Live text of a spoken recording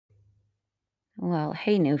Well,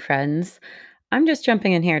 hey, new friends. I'm just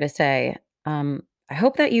jumping in here to say, I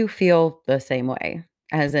hope that you feel the same way,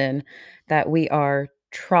 as in that we are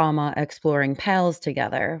trauma exploring pals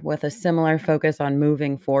together with a similar focus on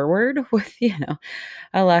moving forward with,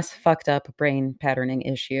 a less fucked up brain patterning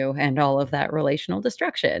issue and all of that relational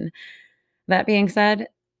destruction. That being said,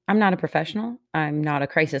 I'm not a professional. I'm not a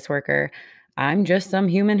crisis worker. I'm just some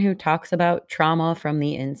human who talks about trauma from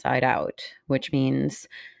the inside out, which means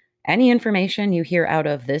any information you hear out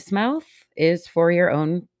of this mouth is for your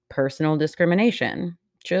own personal discrimination,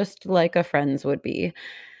 just like a friend's would be.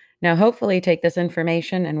 Now, hopefully, take this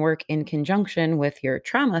information and work in conjunction with your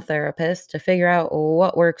trauma therapist to figure out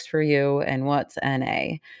what works for you and what's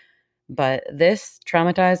NA. But this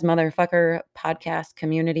traumatized motherfucker podcast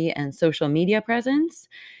community and social media presence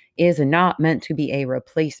is not meant to be a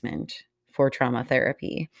replacement for trauma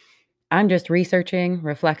therapy. I'm just researching,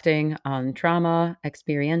 reflecting on trauma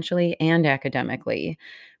experientially and academically,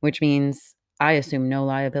 which means I assume no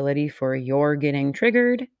liability for your getting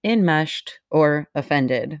triggered, enmeshed, or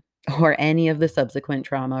offended, or any of the subsequent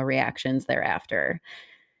trauma reactions thereafter.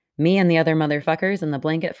 Me and the other motherfuckers in the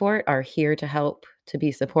blanket fort are here to help, to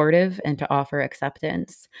be supportive, and to offer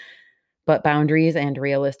acceptance. But boundaries and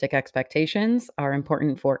realistic expectations are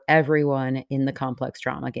important for everyone in the complex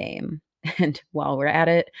trauma game. And while we're at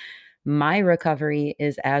it, my recovery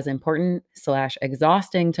is as important slash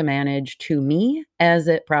exhausting to manage to me as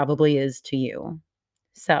it probably is to you.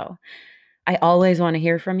 So I always want to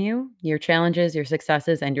hear from you, your challenges, your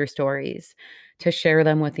successes, and your stories to share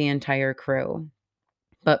them with the entire crew.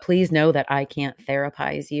 But please know that I can't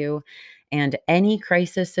therapize you, and any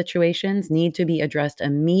crisis situations need to be addressed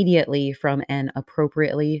immediately from an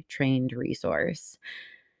appropriately trained resource.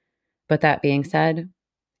 But that being said,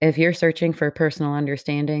 if you're searching for personal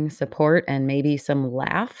understanding, support, and maybe some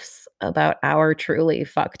laughs about our truly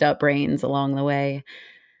fucked up brains along the way,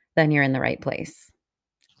 then you're in the right place.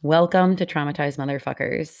 Welcome to Traumatized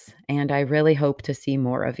Motherfuckers, and I really hope to see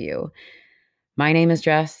more of you. My name is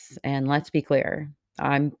Jess, and let's be clear,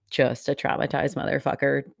 I'm just a traumatized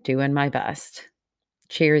motherfucker doing my best.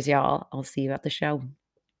 Cheers, y'all. I'll see you at the show.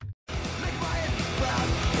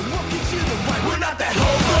 We're not that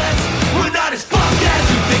hopeless. We're not as fucked as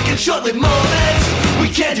you think in short-lived moments. We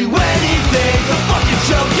can't do anything the fucking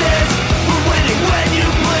joke is. We're winning when you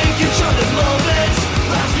blink in short-lived moments.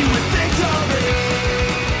 Last you with victory.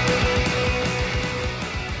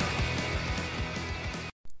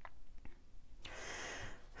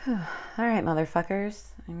 All right, motherfuckers.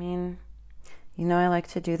 I mean, I like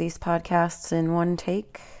to do these podcasts in one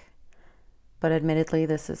take, but admittedly,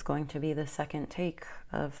 this is going to be the second take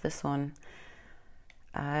of this one.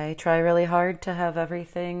 I try really hard to have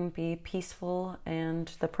everything be peaceful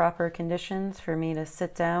and the proper conditions for me to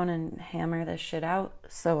sit down and hammer this shit out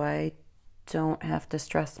so I don't have to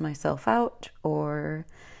stress myself out or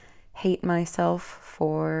hate myself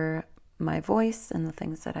for my voice and the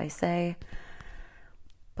things that I say.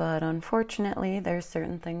 But unfortunately, there's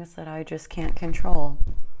certain things that I just can't control,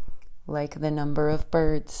 like the number of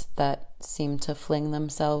birds that seem to fling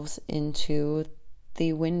themselves into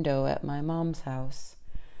the window at my mom's house.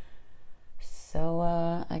 So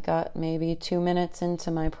I got maybe 2 minutes into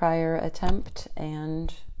my prior attempt,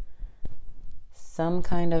 and some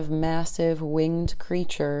kind of massive winged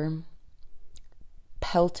creature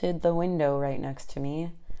pelted the window right next to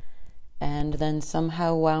me, and then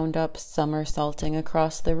somehow wound up somersaulting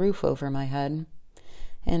across the roof over my head.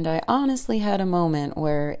 And I honestly had a moment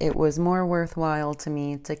where it was more worthwhile to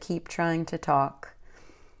me to keep trying to talk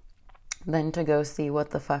than to go see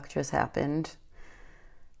what the fuck just happened.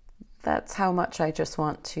 That's how much I just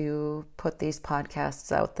want to put these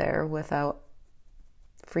podcasts out there without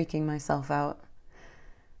freaking myself out.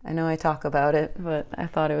 I know I talk about it, but I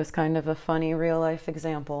thought it was kind of a funny real-life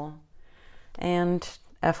example. And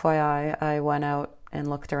FYI, I went out and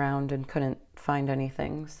looked around and couldn't find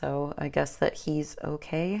anything, so I guess that he's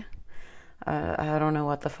okay. I don't know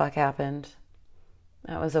what the fuck happened.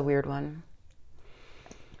 That was a weird one.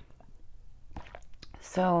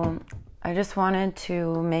 So I just wanted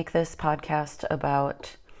to make this podcast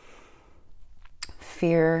about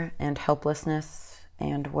fear and helplessness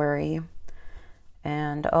and worry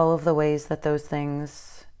and all of the ways that those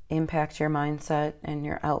things impact your mindset and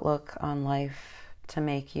your outlook on life to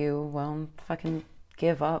make you, well, fucking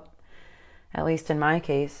give up, at least in my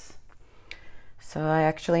case. So I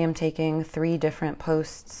actually am taking 3 different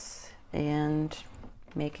posts and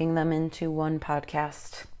making them into one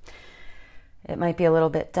podcast. It might be a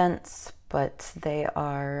little bit dense, but they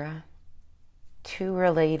are too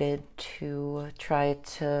related to try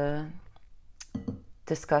to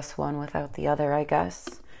discuss one without the other, I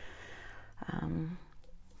guess.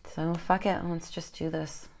 So fuck it, let's just do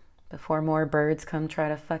this before more birds come try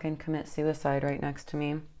to fucking commit suicide right next to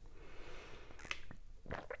me.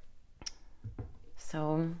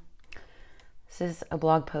 So this is a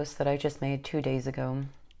blog post that I just made 2 days ago.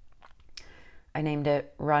 I named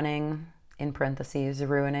it Running, in parentheses,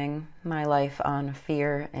 Ruining My Life on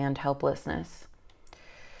Fear and Helplessness.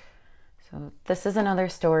 So this is another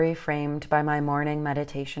story framed by my morning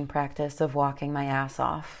meditation practice of walking my ass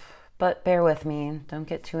off. But bear with me, don't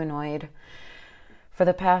get too annoyed. For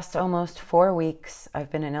the past almost 4 weeks, I've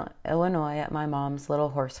been in Illinois at my mom's little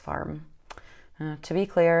horse farm. To be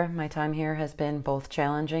clear, my time here has been both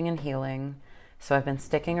challenging and healing, so I've been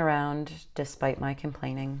sticking around despite my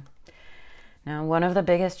complaining. Now, one of the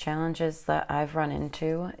biggest challenges that I've run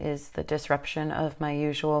into is the disruption of my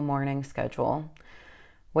usual morning schedule.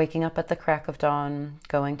 Waking up at the crack of dawn,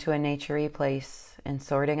 going to a nature-y place, and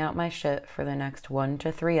sorting out my shit for the next 1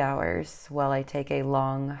 to 3 hours while I take a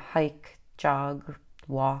long hike, jog,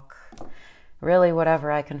 walk, really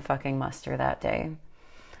whatever I can fucking muster that day.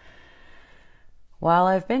 While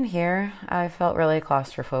I've been here, I've felt really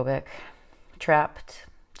claustrophobic, trapped,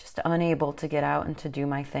 just unable to get out and to do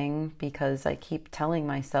my thing because I keep telling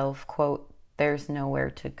myself, quote, there's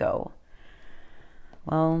nowhere to go.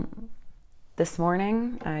 Well, this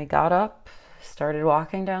morning I got up, started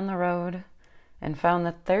walking down the road, and found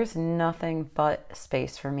that there's nothing but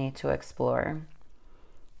space for me to explore.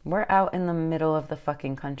 We're out in the middle of the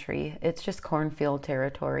fucking country. It's just cornfield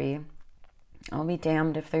territory. I'll be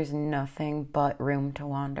damned if there's nothing but room to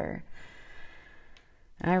wander.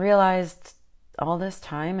 And I realized all this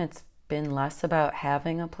time it's been less about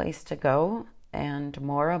having a place to go and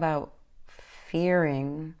more about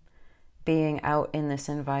fearing being out in this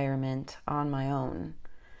environment on my own.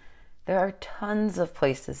 There are tons of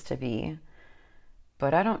places to be,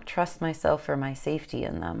 but I don't trust myself or my safety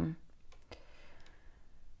in them.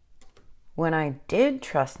 When I did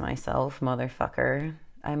trust myself, motherfucker,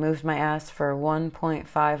 I moved my ass for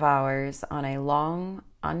 1.5 hours on a long,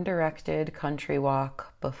 undirected country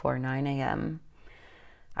walk before 9 a.m.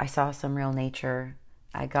 I saw some real nature.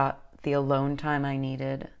 I got the alone time I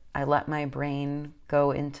needed. I let my brain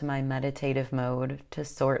go into my meditative mode to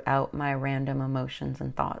sort out my random emotions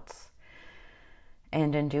and thoughts.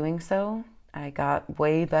 And in doing so, I got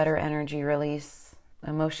way better energy release,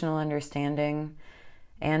 emotional understanding,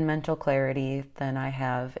 and mental clarity than I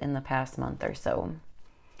have in the past month or so.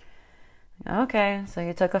 Okay, so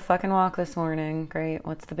you took a fucking walk this morning. Great,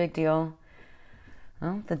 what's the big deal?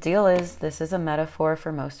 Well, the deal is this is a metaphor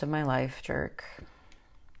for most of my life, jerk.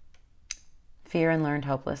 Fear and learned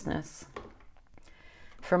helplessness.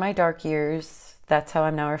 For my dark years, that's how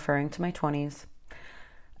I'm now referring to my 20s,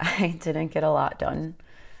 I didn't get a lot done.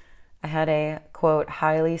 I had a, quote,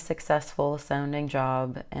 highly successful sounding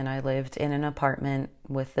job, and I lived in an apartment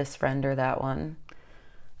with this friend or that one.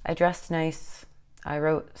 I dressed nice, I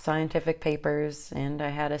wrote scientific papers, and I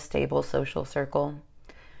had a stable social circle.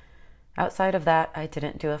 Outside of that, I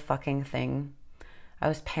didn't do a fucking thing. I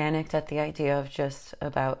was panicked at the idea of just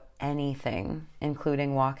about anything,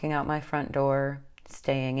 including walking out my front door,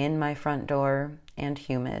 staying in my front door, and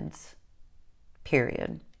humids.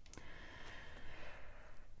 Period.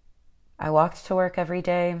 I walked to work every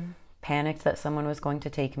day, panicked that someone was going to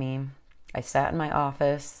take me. I sat in my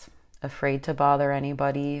office, afraid to bother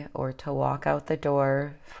anybody or to walk out the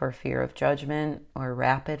door for fear of judgment or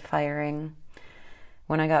rapid firing.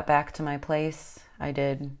 When I got back to my place, I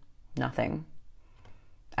did nothing.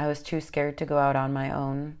 I was too scared to go out on my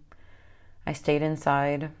own. I stayed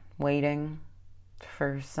inside, waiting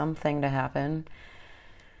for something to happen.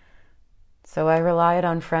 So I relied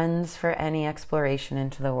on friends for any exploration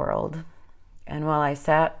into the world. And while I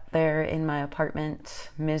sat there in my apartment,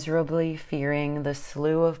 miserably fearing the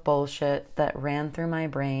slew of bullshit that ran through my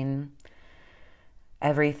brain,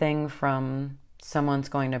 everything from someone's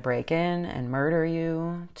going to break in and murder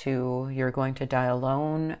you to you're going to die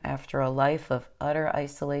alone after a life of utter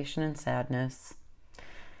isolation and sadness,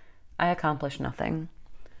 I accomplished nothing.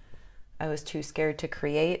 I was too scared to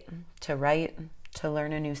create, to write, to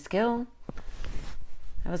learn a new skill.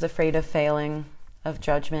 I was afraid of failing, of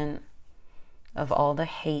judgment, of all the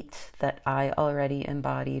hate that I already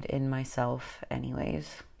embodied in myself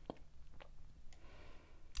anyways.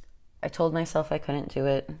 I told myself I couldn't do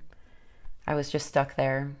it. I was just stuck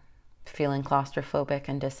there, feeling claustrophobic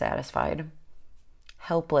and dissatisfied,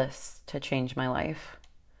 helpless to change my life.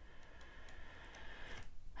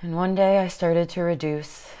 And one day I started to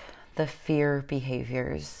reduce the fear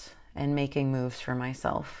behaviors and making moves for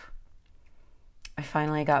myself. I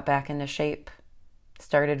finally got back into shape,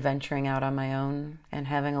 started venturing out on my own and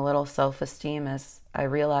having a little self-esteem as I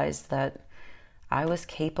realized that I was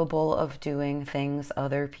capable of doing things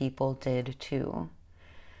other people did too.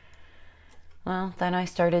 Well, then I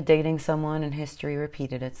started dating someone and history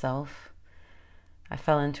repeated itself. I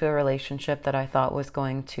fell into a relationship that I thought was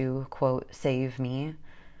going to, quote, save me.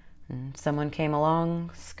 And someone came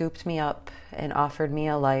along, scooped me up, and offered me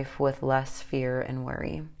a life with less fear and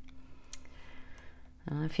worry.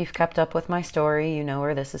 If you've kept up with my story, you know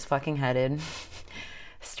where this is fucking headed.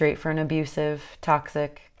 Straight for an abusive,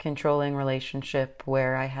 toxic, controlling relationship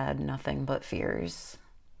where I had nothing but fears.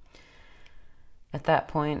 At that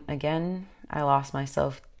point, again, I lost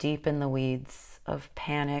myself deep in the weeds of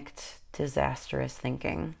panicked, disastrous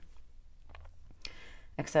thinking.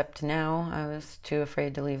 Except now I was too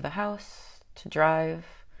afraid to leave the house, to drive,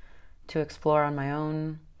 to explore on my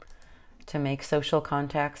own, to make social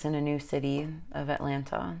contacts in a new city of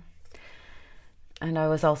Atlanta. And I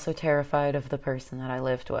was also terrified of the person that I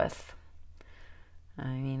lived with.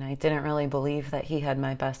 I didn't really believe that he had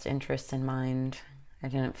my best interests in mind. I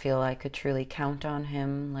didn't feel I could truly count on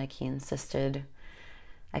him like he insisted.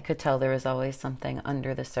 I could tell there was always something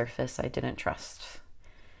under the surface I didn't trust.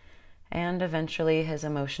 And eventually his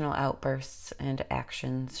emotional outbursts and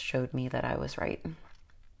actions showed me that I was right.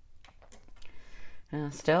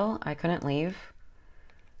 Still, I couldn't leave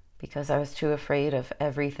because I was too afraid of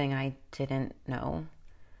everything I didn't know.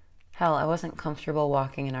 Hell, I wasn't comfortable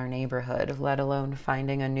walking in our neighborhood, let alone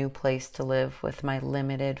finding a new place to live with my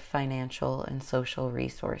limited financial and social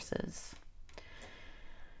resources.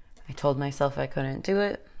 I told myself I couldn't do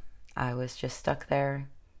it. I was just stuck there,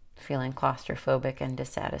 feeling claustrophobic and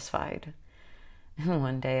dissatisfied. And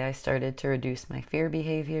one day I started to reduce my fear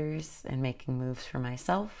behaviors and making moves for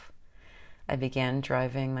myself. I began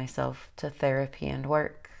driving myself to therapy and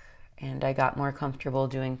work, and I got more comfortable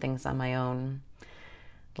doing things on my own,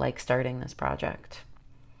 like starting this project.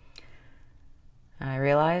 I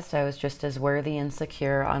realized I was just as worthy and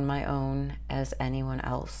secure on my own as anyone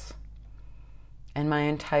else. And my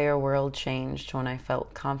entire world changed when I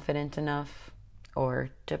felt confident enough or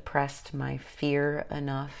depressed my fear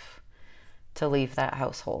enough to leave that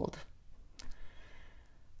household.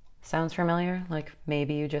 Sounds familiar? Like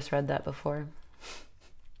maybe you just read that before.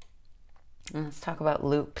 Let's talk about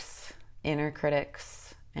loops, inner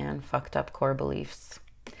critics, and fucked up core beliefs.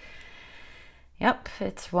 Yep,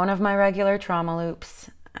 it's one of my regular trauma loops.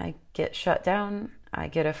 I get shut down, I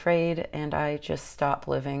get afraid, and I just stop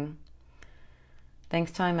living.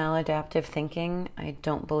 Thanks to my maladaptive thinking, I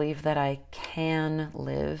don't believe that I can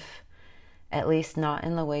live, at least not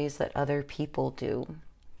in the ways that other people do.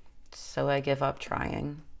 So I give up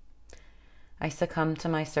trying. I succumb to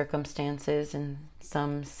my circumstances in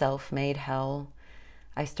some self-made hell.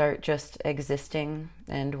 I start just existing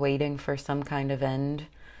and waiting for some kind of end,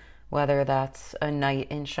 whether that's a knight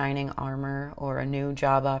in shining armor or a new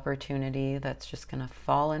job opportunity that's just gonna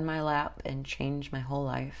fall in my lap and change my whole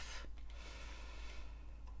life.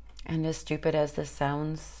 And as stupid as this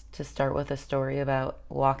sounds, to start with a story about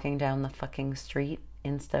walking down the fucking street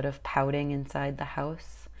instead of pouting inside the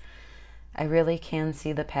house, I really can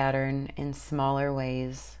see the pattern in smaller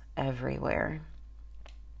ways everywhere.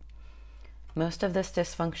 Most of this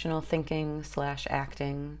dysfunctional thinking /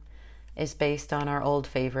 acting is based on our old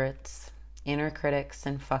favorites, inner critics,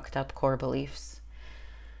 and fucked up core beliefs.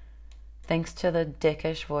 Thanks to the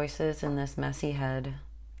dickish voices in this messy head,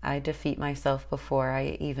 I defeat myself before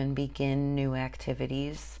I even begin new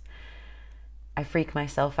activities. I freak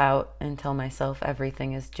myself out and tell myself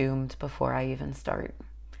everything is doomed before I even start.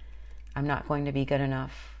 I'm not going to be good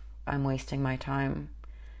enough. I'm wasting my time.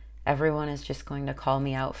 Everyone is just going to call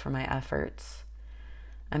me out for my efforts.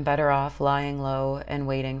 I'm better off lying low and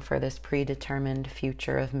waiting for this predetermined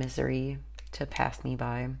future of misery to pass me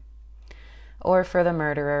by. Or for the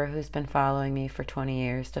murderer who's been following me for 20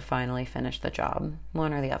 years to finally finish the job,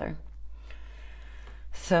 one or the other.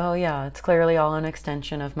 So yeah, it's clearly all an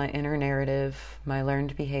extension of my inner narrative, my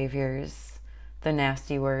learned behaviors, the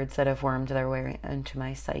nasty words that have wormed their way into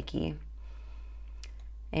my psyche,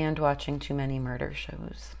 and watching too many murder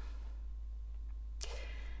shows.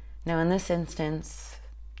 Now in this instance,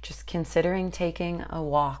 just considering taking a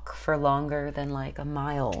walk for longer than like a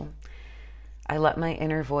mile, I let my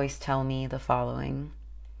inner voice tell me the following.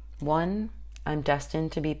 1, I'm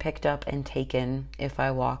destined to be picked up and taken if I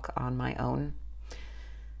walk on my own.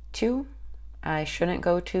 2, I shouldn't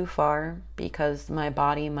go too far because my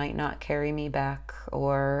body might not carry me back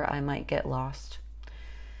or I might get lost.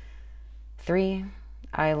 3,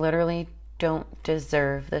 I literally don't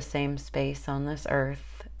deserve the same space on this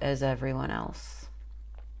earth as everyone else.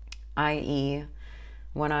 i.e.,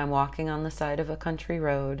 when I'm walking on the side of a country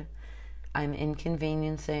road, I'm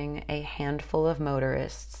inconveniencing a handful of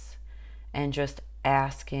motorists and just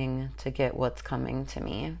asking to get what's coming to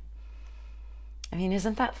me. I mean,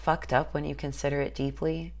 isn't that fucked up when you consider it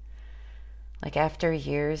deeply? Like, after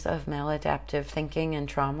years of maladaptive thinking and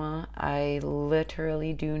trauma, I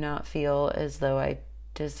literally do not feel as though I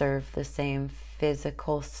deserve the same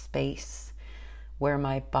physical space where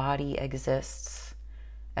my body exists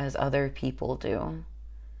as other people do.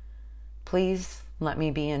 Please let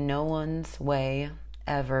me be in no one's way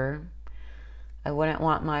ever. I wouldn't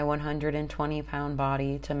want my 120-pound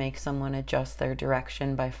body to make someone adjust their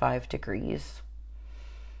direction by 5 degrees.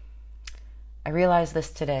 I realized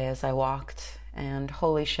this today as I walked, and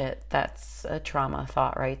holy shit, that's a trauma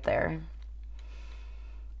thought right there.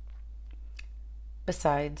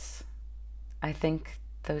 Besides, I think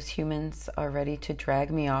those humans are ready to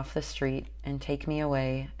drag me off the street and take me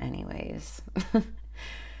away anyways.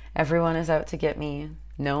 Everyone is out to get me.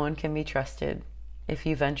 No one can be trusted. If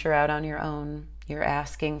you venture out on your own, you're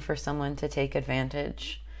asking for someone to take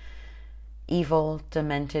advantage. Evil,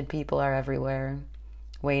 demented people are everywhere,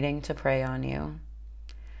 waiting to prey on you.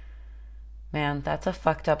 Man, that's a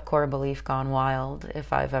fucked up core belief gone wild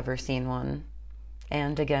if I've ever seen one.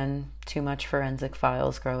 And again, too much forensic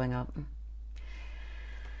files growing up.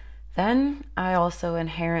 Then I also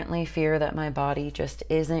inherently fear that my body just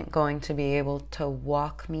isn't going to be able to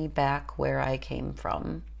walk me back where I came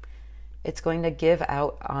from. It's going to give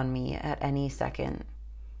out on me at any second.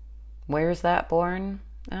 Where's that born?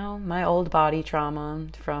 Oh, my old body trauma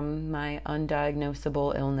from my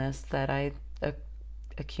undiagnosable illness that I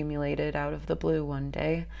accumulated out of the blue one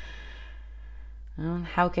day.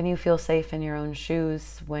 How can you feel safe in your own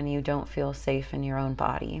shoes when you don't feel safe in your own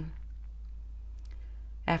body?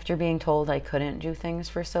 After being told I couldn't do things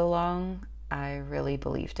for so long, I really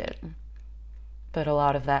believed it. But a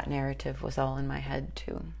lot of that narrative was all in my head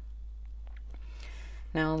too.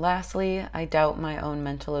 Now, lastly, I doubt my own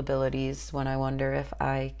mental abilities when I wonder if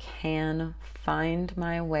I can find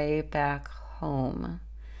my way back home.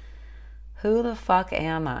 Who the fuck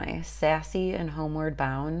am I? Sassy and homeward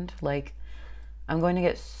bound? Like, I'm going to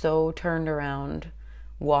get so turned around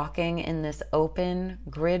walking in this open,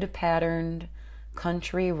 grid-patterned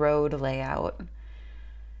country road layout,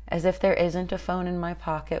 as if there isn't a phone in my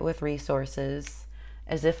pocket with resources,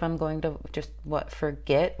 as if I'm going to just,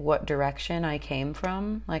 forget what direction I came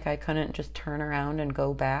from, like I couldn't just turn around and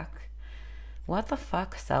go back. What the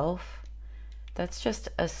fuck, self? That's just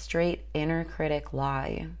a straight inner critic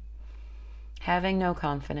lie. Having no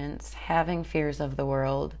confidence, having fears of the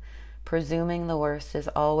world, presuming the worst is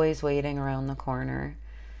always waiting around the corner.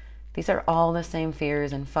 These are all the same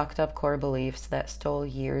fears and fucked up core beliefs that stole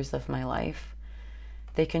years of my life.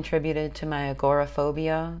 They contributed to my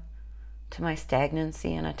agoraphobia, to my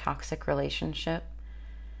stagnancy in a toxic relationship,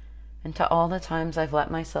 and to all the times I've let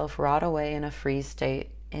myself rot away in a freeze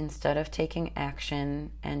state instead of taking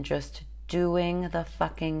action and just doing the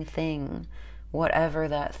fucking thing, whatever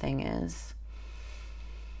that thing is.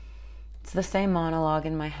 It's the same monologue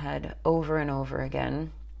in my head over and over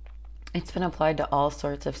again. It's been applied to all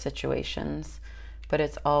sorts of situations, but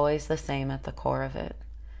it's always the same at the core of it.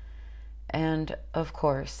 And, of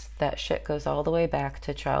course, that shit goes all the way back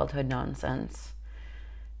to childhood nonsense.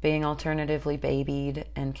 Being alternatively babied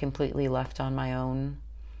and completely left on my own.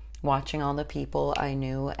 Watching all the people I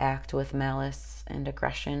knew act with malice and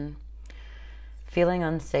aggression. Feeling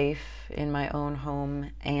unsafe in my own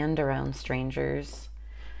home and around strangers.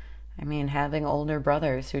 I mean, having older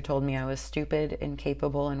brothers who told me I was stupid,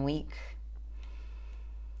 incapable, and weak.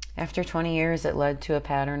 After 20 years, it led to a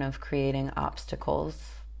pattern of creating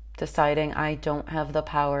obstacles, deciding I don't have the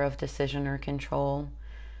power of decision or control,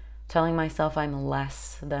 telling myself I'm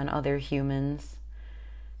less than other humans,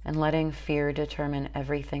 and letting fear determine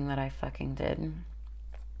everything that I fucking did.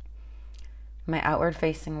 My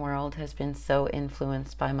outward-facing world has been so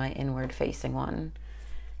influenced by my inward-facing one,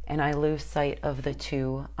 and I lose sight of the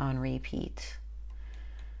two on repeat.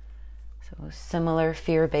 So similar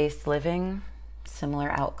fear-based living,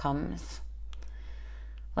 similar outcomes.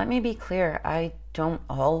 Let me be clear, I don't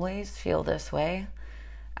always feel this way.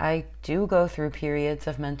 I do go through periods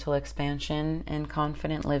of mental expansion and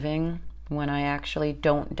confident living when I actually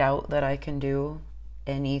don't doubt that I can do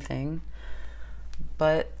anything.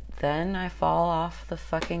 But then I fall off the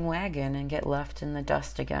fucking wagon and get left in the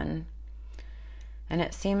dust again. And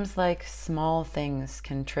it seems like small things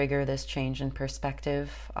can trigger this change in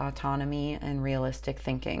perspective, autonomy, and realistic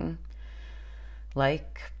thinking.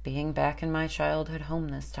 Like being back in my childhood home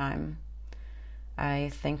this time. I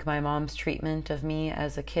think my mom's treatment of me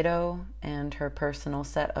as a kiddo and her personal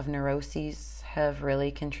set of neuroses have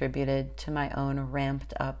really contributed to my own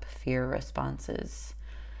ramped up fear responses.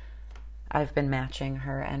 I've been matching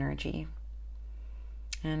her energy.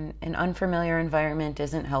 And an unfamiliar environment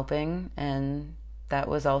isn't helping, and that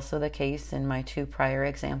was also the case in my two prior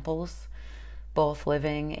examples, both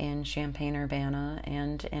living in Champaign-Urbana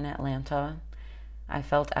and in Atlanta. I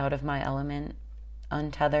felt out of my element,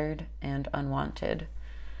 untethered and unwanted.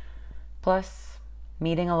 Plus,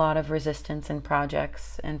 meeting a lot of resistance in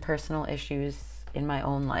projects and personal issues in my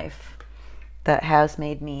own life that has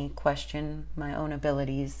made me question my own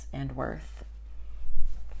abilities and worth.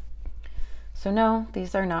 So no,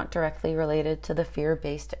 these are not directly related to the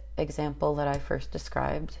fear-based example that I first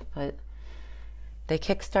described, but they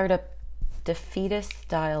kickstart a defeatist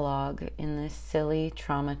dialogue in this silly,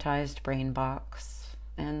 traumatized brain box.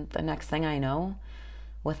 And the next thing I know,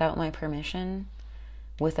 without my permission,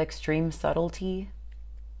 with extreme subtlety,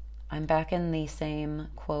 I'm back in the same,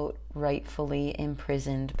 quote, rightfully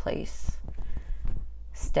imprisoned place.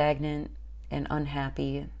 Stagnant and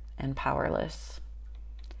unhappy and powerless.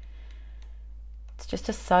 It's just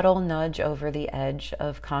a subtle nudge over the edge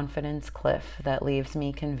of confidence cliff that leaves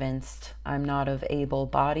me convinced I'm not of able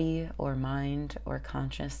body or mind or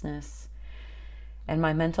consciousness, and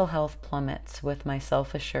my mental health plummets with my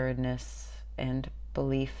self-assuredness and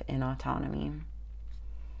belief in autonomy.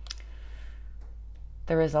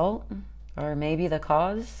 The result, or maybe the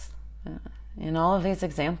cause, in all of these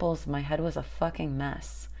examples, my head was a fucking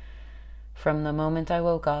mess. From the moment I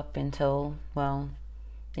woke up until, well,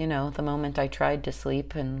 you know, the moment I tried to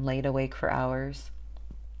sleep and laid awake for hours.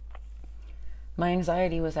 My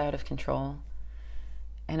anxiety was out of control.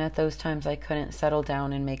 And at those times I couldn't settle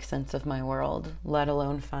down and make sense of my world, let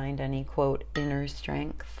alone find any, quote, inner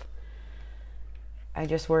strength. I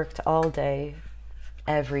just worked all day,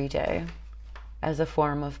 every day, as a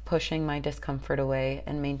form of pushing my discomfort away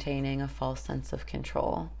and maintaining a false sense of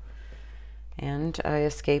control. And I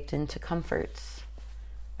escaped into comforts.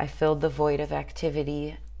 I filled the void of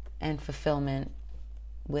activity and fulfillment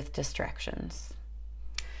with distractions.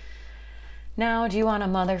 Now, do you want to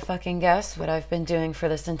motherfucking guess what I've been doing for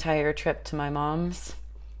this entire trip to my mom's?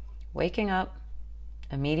 Waking up,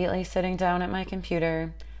 immediately sitting down at my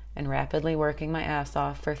computer, and rapidly working my ass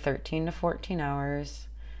off for 13 to 14 hours,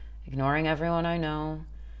 ignoring everyone I know,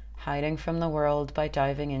 hiding from the world by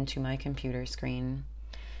diving into my computer screen,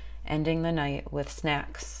 ending the night with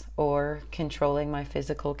snacks or controlling my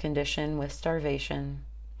physical condition with starvation.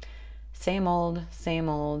 Same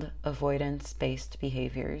old avoidance-based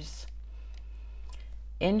behaviors.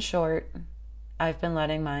 In short, I've been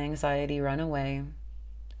letting my anxiety run away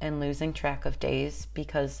and losing track of days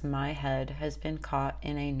because my head has been caught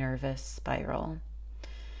in a nervous spiral.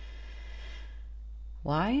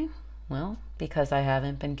 Why? Well, because I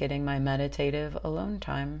haven't been getting my meditative alone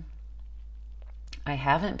time. I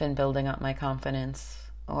haven't been building up my confidence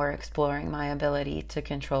or exploring my ability to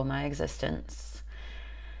control my existence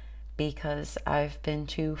because I've been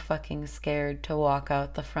too fucking scared to walk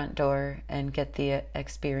out the front door and get the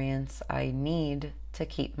experience I need to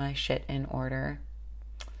keep my shit in order.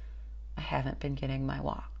 I haven't been getting my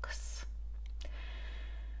walks.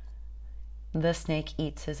 The snake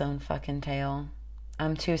eats his own fucking tail.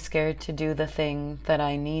 I'm too scared to do the thing that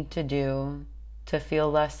I need to do to feel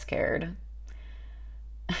less scared.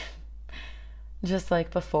 Just like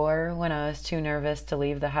before, when I was too nervous to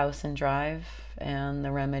leave the house and drive, and the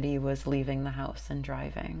remedy was leaving the house and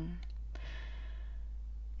driving.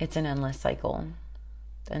 It's an endless cycle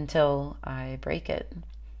until I break it,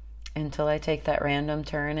 until I take that random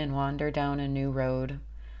turn and wander down a new road,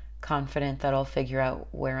 confident that I'll figure out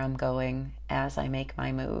where I'm going as I make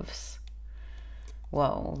my moves.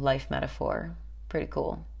 Whoa, life metaphor. Pretty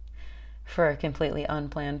cool. For a completely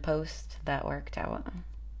unplanned post, that worked out.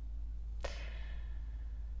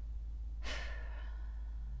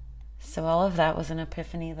 So all of that was an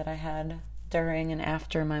epiphany that I had during and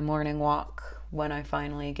after my morning walk when I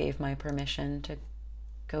finally gave my permission to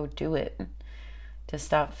go do it, to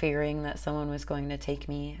stop fearing that someone was going to take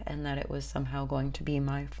me and that it was somehow going to be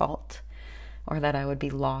my fault, or that I would be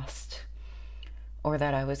lost, or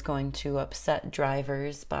that I was going to upset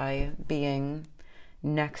drivers by being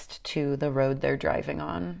next to the road they're driving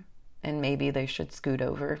on, and maybe they should scoot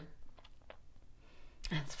over.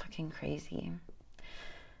 That's fucking crazy.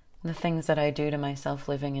 The things that I do to myself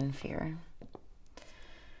living in fear.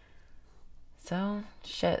 So,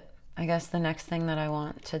 shit. I guess the next thing that I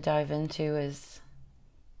want to dive into is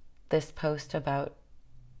this post about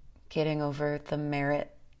getting over the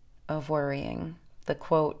merit of worrying. The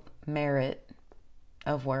quote, merit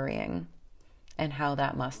of worrying, and how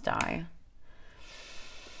that must die.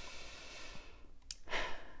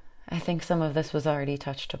 I think some of this was already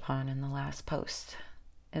touched upon in the last post.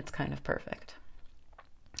 It's kind of perfect.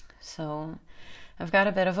 So I've got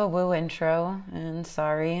a bit of a woo intro, and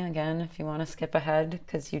sorry again if you want to skip ahead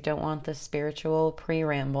because you don't want the spiritual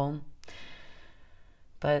pre-ramble.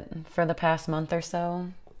 But for the past month or so,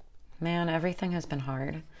 man, everything has been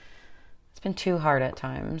hard. It's been too hard at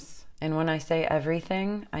times. And when I say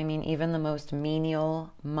everything, I mean even the most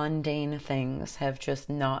menial, mundane things have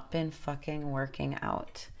just not been fucking working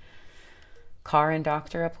out. Car and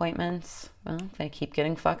doctor appointments, well, they keep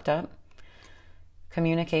getting fucked up.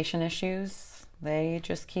 Communication issues, they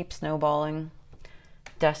just keep snowballing.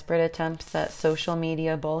 Desperate attempts at social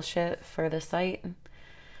media bullshit for the site,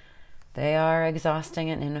 they are exhausting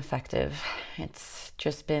and ineffective. It's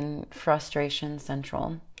just been frustration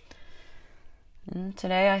central. And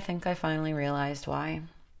today I think I finally realized why.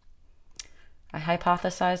 I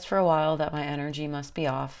hypothesized for a while that my energy must be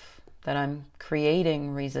off, that I'm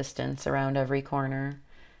creating resistance around every corner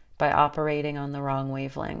by operating on the wrong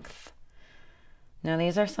wavelength. Now,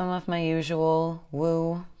 these are some of my usual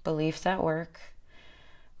woo beliefs at work,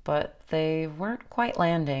 but they weren't quite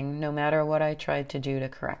landing no matter what I tried to do to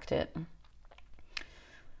correct it.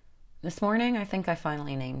 This morning, I think I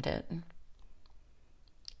finally named it.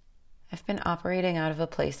 I've been operating out of a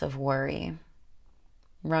place of worry,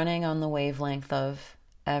 running on the wavelength of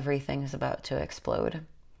everything's about to explode.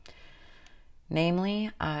 Namely,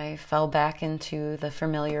 I fell back into the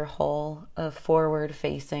familiar hole of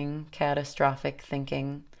forward-facing, catastrophic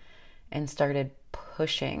thinking and started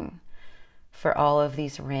pushing for all of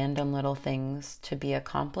these random little things to be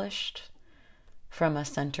accomplished from a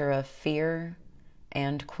center of fear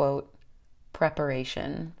and, quote,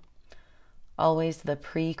 preparation. Always the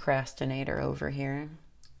precrastinator over here.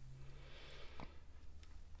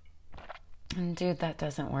 And dude, that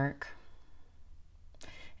doesn't work.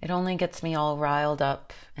 It only gets me all riled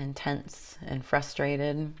up and tense and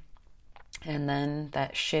frustrated. And then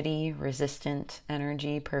that shitty, resistant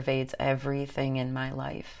energy pervades everything in my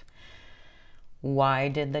life. Why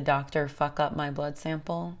did the doctor fuck up my blood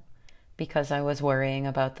sample? Because I was worrying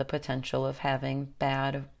about the potential of having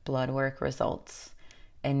bad blood work results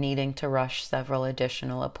and needing to rush several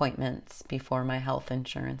additional appointments before my health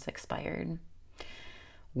insurance expired.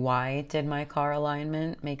 Why did my car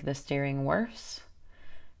alignment make the steering worse?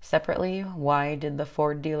 Separately, why did the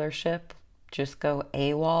Ford dealership just go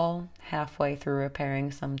AWOL halfway through repairing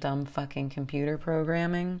some dumb fucking computer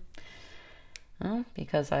programming? Well,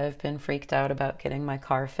 because I've been freaked out about getting my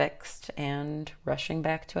car fixed and rushing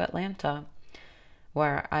back to Atlanta,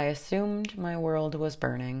 where I assumed my world was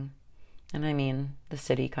burning. And I mean, the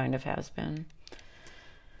city kind of has been.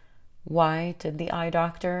 Why did the eye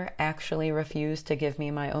doctor actually refuse to give me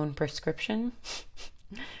my own prescription?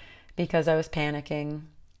 Because I was panicking,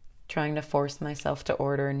 trying to force myself to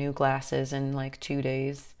order new glasses in like 2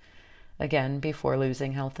 days, again, before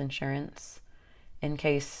losing health insurance, in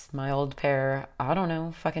case my old pair, I don't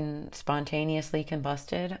know, fucking spontaneously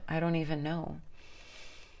combusted. I don't even know.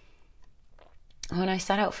 When I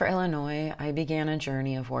set out for Illinois, I began a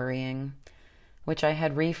journey of worrying, which I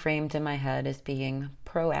had reframed in my head as being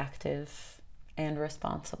proactive and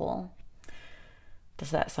responsible.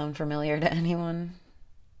 Does that sound familiar to anyone?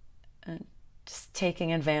 Just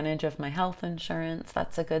taking advantage of my health insurance,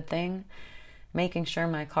 that's a good thing. Making sure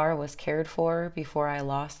my car was cared for before I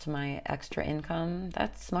lost my extra income,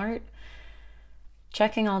 that's smart.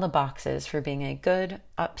 Checking all the boxes for being a good,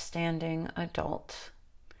 upstanding adult.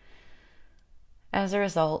 As a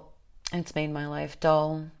result, it's made my life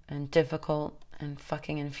dull and difficult and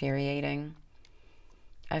fucking infuriating.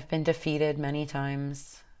 I've been defeated many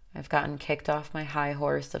times. I've gotten kicked off my high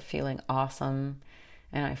horse of feeling awesome,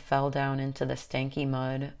 and I fell down into the stanky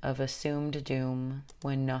mud of assumed doom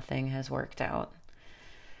when nothing has worked out.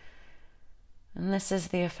 And this is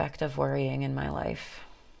the effect of worrying in my life.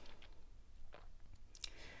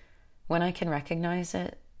 When I can recognize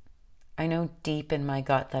it, I know deep in my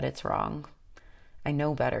gut that it's wrong. I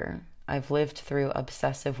know better. I've lived through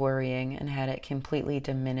obsessive worrying and had it completely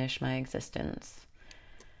diminish my existence.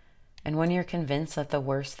 And when you're convinced that the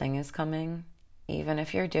worst thing is coming, even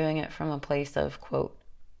if you're doing it from a place of, quote,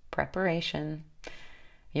 preparation,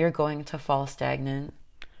 you're going to fall stagnant.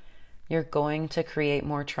 You're going to create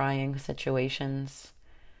more trying situations.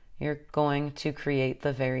 You're going to create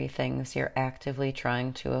the very things you're actively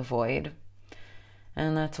trying to avoid.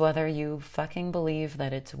 And that's whether you fucking believe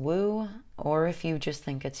that it's woo or if you just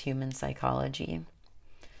think it's human psychology.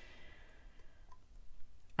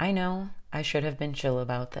 I know I should have been chill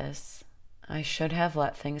about this. I should have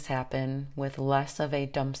let things happen with less of a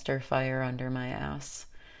dumpster fire under my ass.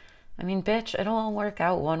 I mean, bitch, it'll all work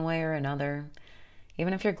out one way or another.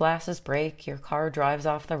 Even if your glasses break, your car drives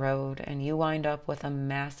off the road, and you wind up with a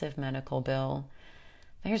massive medical bill,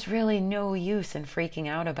 There's really no use in freaking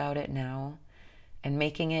out about it now and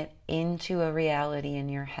making it into a reality in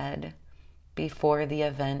your head before the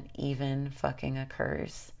event even fucking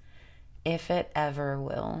occurs, if it ever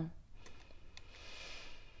will.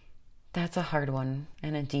 That's a hard one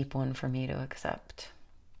and a deep one for me to accept.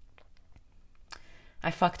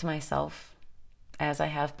 I fucked myself, as I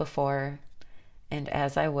have before, and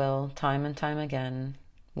as I will time and time again,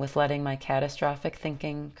 with letting my catastrophic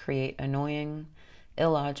thinking create annoying,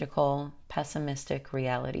 illogical, pessimistic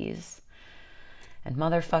realities. And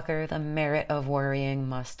motherfucker, the merit of worrying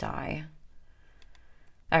must die.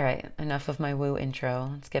 Alright, enough of my woo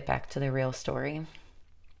intro. Let's get back to the real story.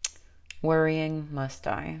 Worrying must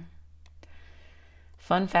die.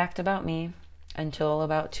 Fun fact about me, until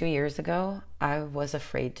about 2 years ago, I was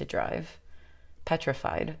afraid to drive.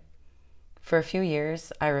 Petrified. For a few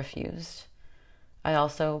years, I refused. I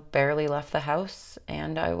also barely left the house,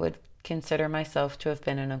 and I would consider myself to have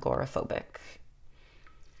been an agoraphobic.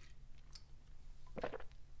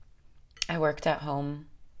 I worked at home.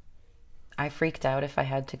 I freaked out if I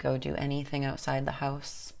had to go do anything outside the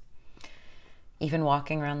house. Even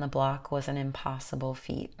walking around the block was an impossible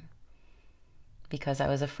feat because I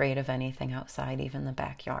was afraid of anything outside, even the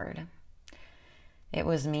backyard. It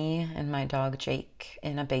was me and my dog Jake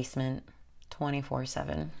in a basement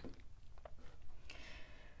 24/7.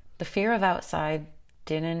 The fear of outside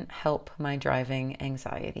didn't help my driving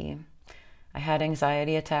anxiety. I had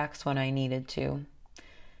anxiety attacks when I needed to.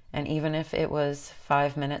 And even if it was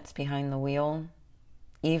 5 minutes behind the wheel,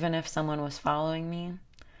 even if someone was following me,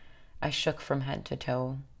 I shook from head to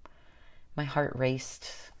toe. My heart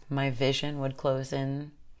raced. My vision would close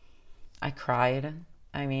in. I cried.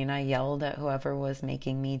 I yelled at whoever was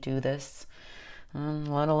making me do this,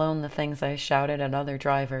 let alone the things I shouted at other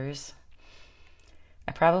drivers.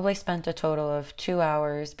 I probably spent a total of 2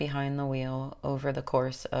 hours behind the wheel over the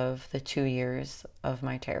course of the 2 years of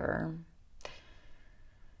my terror.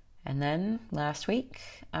 And then last week,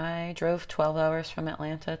 I drove 12 hours from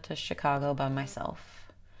Atlanta to Chicago by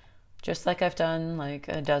myself, just like I've done like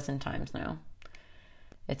a dozen times now.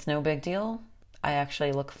 It's no big deal. I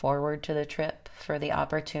actually look forward to the trip for the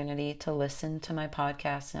opportunity to listen to my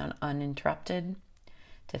podcast uninterrupted,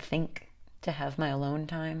 to think, to have my alone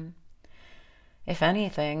time. If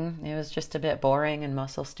anything, it was just a bit boring and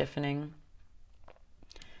muscle stiffening.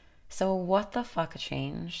 So what the fuck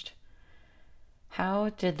changed? How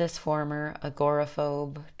did this former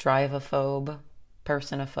agoraphobe, drivophobe,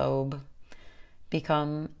 personophobe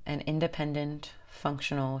become an independent,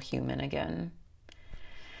 functional human again?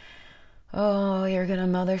 Oh, you're gonna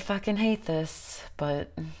motherfucking hate this,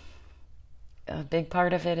 but a big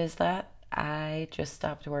part of it is that I just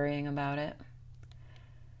stopped worrying about it.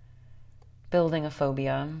 Building a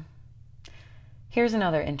phobia. Here's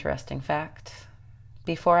another interesting fact.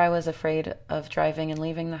 Before I was afraid of driving and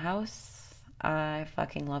leaving the house, I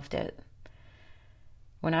fucking loved it.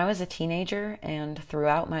 When I was a teenager and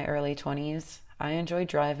throughout my early 20s, I enjoyed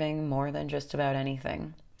driving more than just about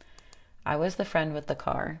anything. I was the friend with the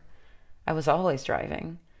car. I was always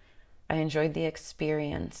driving. I enjoyed the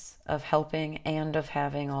experience of helping and of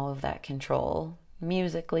having all of that control,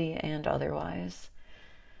 musically and otherwise.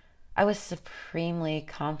 I was supremely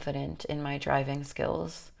confident in my driving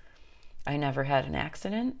skills. I never had an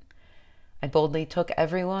accident. I boldly took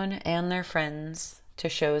everyone and their friends to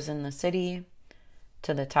shows in the city,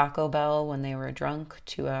 to the Taco Bell when they were drunk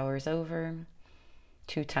 2 hours over,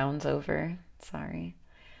 2 towns over,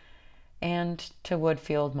 and to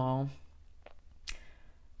Woodfield Mall.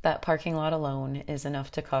 That parking lot alone is enough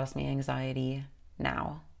to cause me anxiety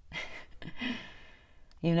now.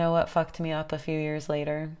 You know what fucked me up a few years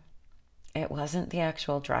later? It wasn't the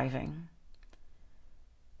actual driving.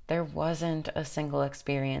 There wasn't a single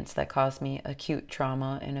experience that caused me acute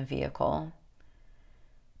trauma in a vehicle.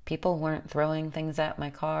 People weren't throwing things at my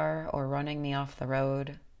car or running me off the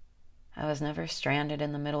road. I was never stranded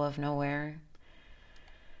in the middle of nowhere.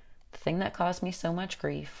 The thing that caused me so much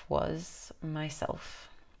grief was myself.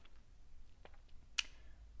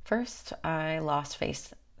 First, I lost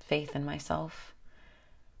faith in myself.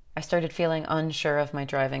 I started feeling unsure of my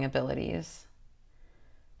driving abilities.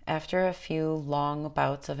 After a few long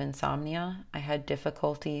bouts of insomnia, I had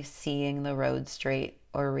difficulty seeing the road straight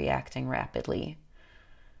or reacting rapidly.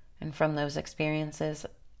 And from those experiences,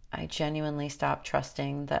 I genuinely stopped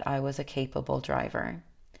trusting that I was a capable driver.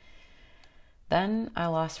 Then I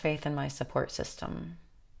lost faith in my support system.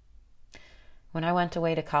 When I went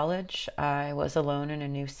away to college, I was alone in a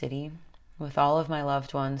new city, with all of my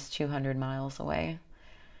loved ones 200 miles away.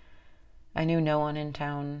 I knew no one in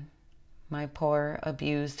town. My poor,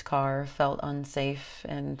 abused car felt unsafe,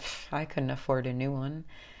 and I couldn't afford a new one.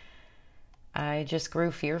 I just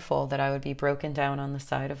grew fearful that I would be broken down on the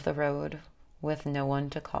side of the road with no one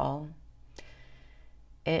to call.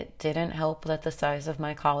 It didn't help that the size of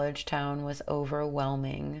my college town was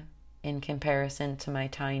overwhelming in comparison to my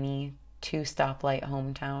tiny two-stoplight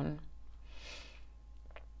hometown.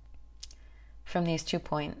 From these 2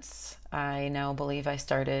 points, I now believe I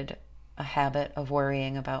started a habit of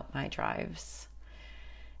worrying about my drives.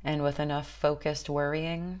 And with enough focused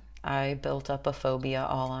worrying, I built up a phobia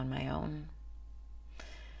all on my own.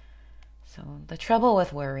 So the trouble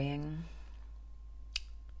with worrying,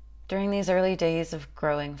 during these early days of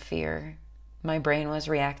growing fear, my brain was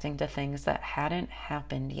reacting to things that hadn't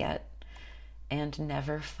happened yet and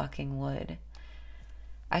never fucking would.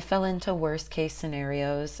 I fell into worst case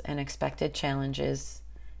scenarios and expected challenges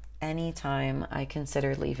anytime I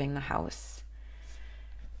considered leaving the house.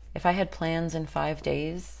 If I had plans in 5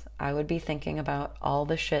 days, I would be thinking about all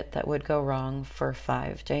the shit that would go wrong for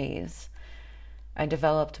 5 days. I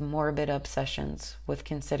developed morbid obsessions with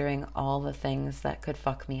considering all the things that could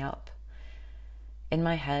fuck me up. In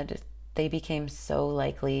my head, they became so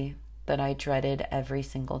likely that I dreaded every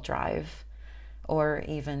single drive, or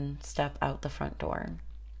even step out the front door.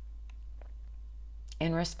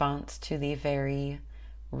 In response to the very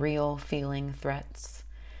real feeling threats,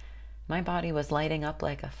 my body was lighting up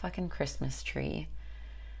like a fucking Christmas tree.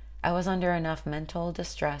 I was under enough mental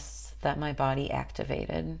distress that my body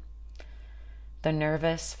activated. The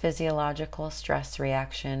nervous physiological stress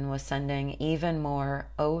reaction was sending even more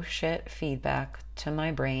oh shit feedback to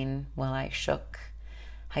my brain while I shook,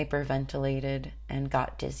 hyperventilated, and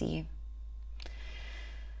got dizzy.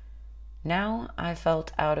 Now I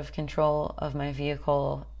felt out of control of my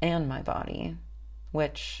vehicle and my body,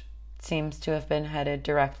 which seems to have been headed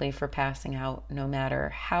directly for passing out no matter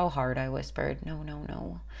how hard I whispered, no, no,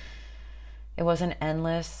 no. It was an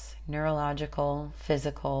endless neurological,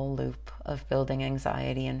 physical loop of building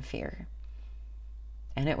anxiety and fear.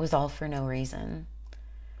 And it was all for no reason.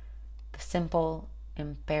 The simple,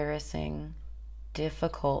 embarrassing,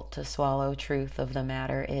 difficult to swallow truth of the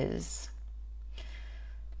matter is,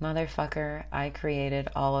 motherfucker, I created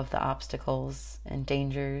all of the obstacles and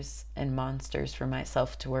dangers and monsters for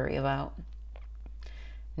myself to worry about.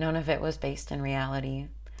 None of it was based in reality.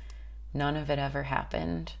 None of it ever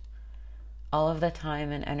happened. All of the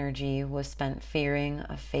time and energy was spent fearing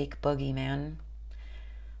a fake boogeyman.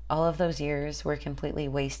 All of those years were completely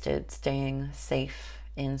wasted staying safe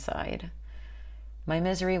inside. My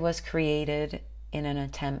misery was created in an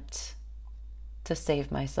attempt to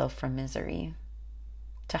save myself from misery,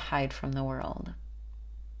 to hide from the world.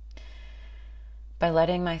 By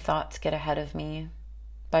letting my thoughts get ahead of me,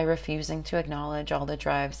 by refusing to acknowledge all the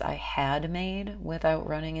drives I had made without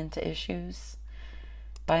running into issues,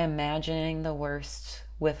 by imagining the worst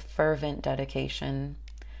with fervent dedication,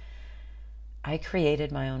 I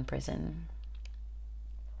created my own prison.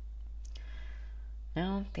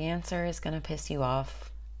 Now, the answer is going to piss you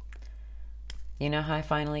off. You know how I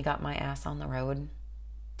finally got my ass on the road?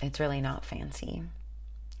 It's really not fancy.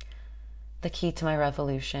 The key to my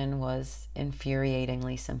revolution was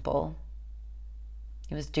infuriatingly simple.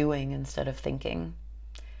 It was doing instead of thinking.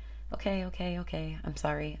 Okay, I'm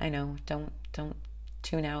sorry. I know. Don't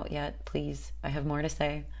tune out yet, please. I have more to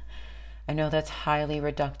say. I know that's highly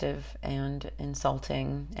reductive and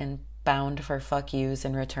insulting and bound for fuck yous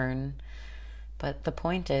in return. But the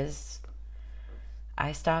point is,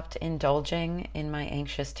 I stopped indulging in my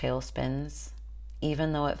anxious tailspins,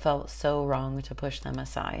 even though it felt so wrong to push them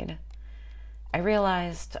aside. I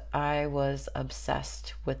realized I was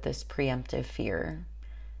obsessed with this preemptive fear,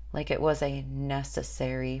 like it was a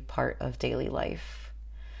necessary part of daily life.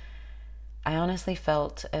 I honestly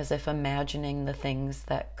felt as if imagining the things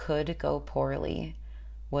that could go poorly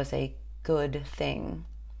was a good thing.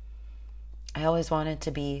 I always wanted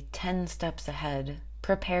to be 10 steps ahead,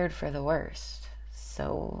 prepared for the worst.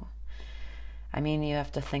 So, I mean, you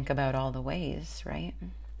have to think about all the ways, right?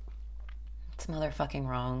 It's motherfucking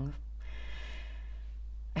wrong.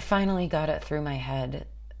 I finally got it through my head.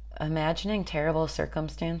 Imagining terrible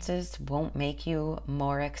circumstances won't make you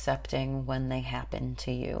more accepting when they happen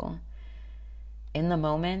to you. In the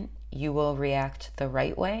moment, you will react the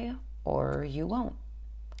right way or you won't.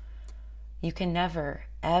 You can never,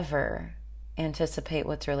 ever anticipate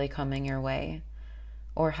what's really coming your way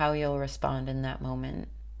or how you'll respond in that moment.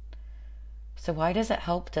 So why does it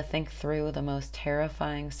help to think through the most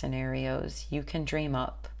terrifying scenarios you can dream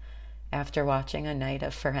up after watching a night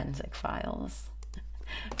of Forensic Files?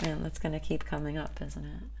 Man, that's going to keep coming up, isn't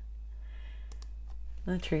it?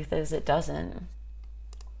 The truth is, it doesn't.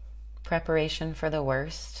 Preparation for the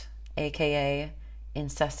worst, aka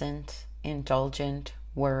incessant, indulgent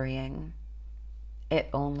worrying. It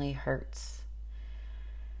only hurts.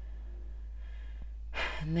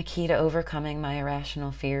 And the key to overcoming my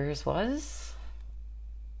irrational fears was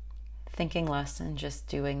thinking less and just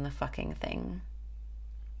doing the fucking thing.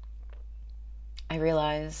 I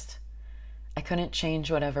realized I couldn't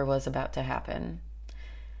change whatever was about to happen.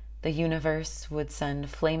 The universe would send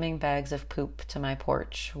flaming bags of poop to my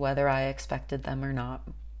porch, whether I expected them or not.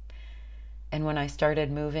 And when I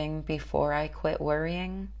started moving before I quit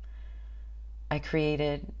worrying, I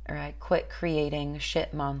quit creating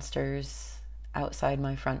shit monsters outside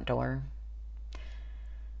my front door.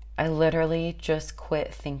 I literally just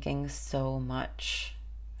quit thinking so much.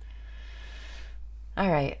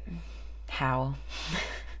 All right, how?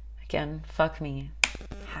 Again, fuck me.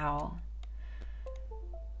 How?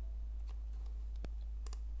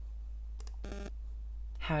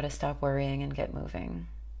 How to stop worrying and get moving.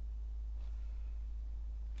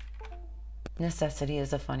 Necessity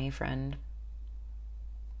is a funny friend.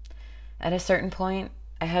 At a certain point,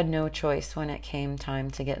 I had no choice when it came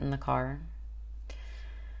time to get in the car.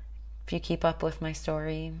 If you keep up with my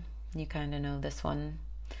story, you kind of know this one.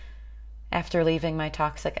 After leaving my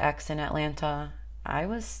toxic ex in Atlanta, I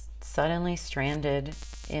was suddenly stranded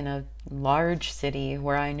in a large city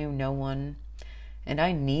where I knew no one, and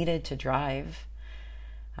I needed to drive.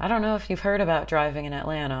 I don't know if you've heard about driving in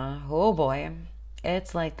Atlanta. Oh boy.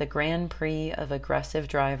 It's like the Grand Prix of aggressive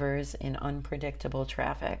drivers in unpredictable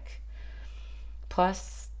traffic.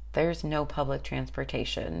 Plus, there's no public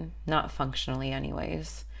transportation, not functionally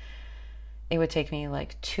anyways. It would take me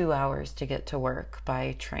like 2 hours to get to work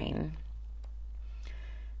by train.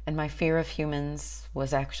 And my fear of humans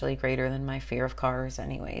was actually greater than my fear of cars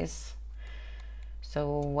anyways.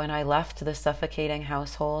 So when I left the suffocating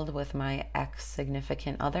household with my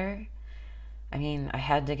ex-significant other, I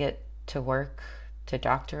had to get to work, to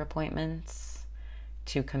doctor appointments,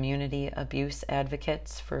 to community abuse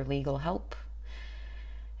advocates for legal help,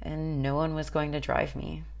 and no one was going to drive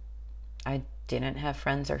me. I didn't have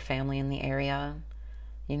friends or family in the area.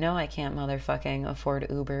 You know I can't motherfucking afford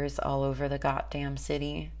Ubers all over the goddamn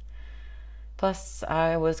city. Plus,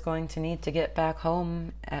 I was going to need to get back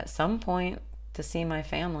home at some point to see my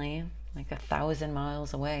family, like 1,000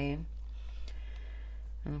 miles away.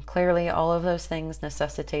 And clearly, all of those things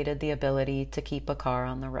necessitated the ability to keep a car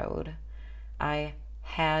on the road. I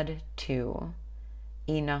had to,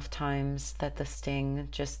 enough times that the sting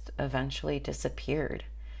just eventually disappeared.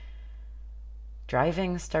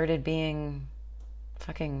 Driving started being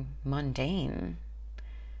fucking mundane.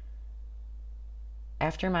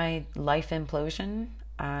 After my life implosion,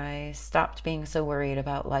 I stopped being so worried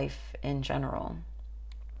about life in general.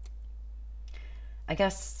 I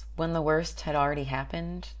guess when the worst had already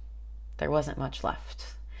happened, there wasn't much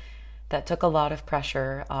left. That took a lot of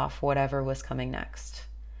pressure off whatever was coming next.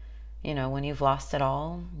 You know, when you've lost it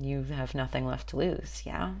all, you have nothing left to lose,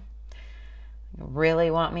 yeah? You really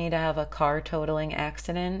want me to have a car totaling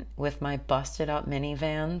accident with my busted up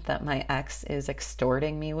minivan that my ex is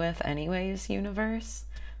extorting me with anyways, universe?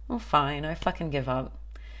 Well, fine, I fucking give up.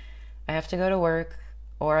 I have to go to work,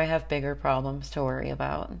 or I have bigger problems to worry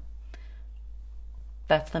about.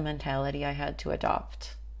 That's the mentality I had to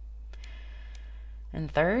adopt.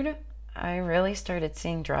 And third, I really started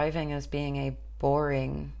seeing driving as being a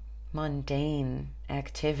boring, mundane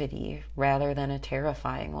activity rather than a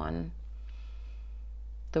terrifying one.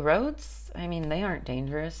 The roads, they aren't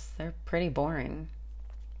dangerous. They're pretty boring.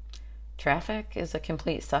 Traffic is a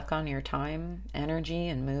complete suck on your time, energy,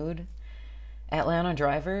 and mood. Atlanta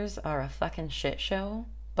drivers are a fucking shit show,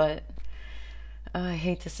 but I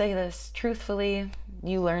hate to say this, truthfully,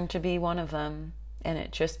 you learn to be one of them, and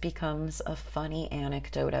it just becomes a funny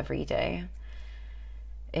anecdote every day.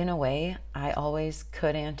 In a way, I always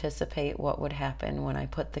could anticipate what would happen when I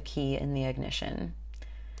put the key in the ignition.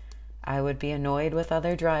 I would be annoyed with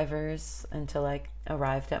other drivers until I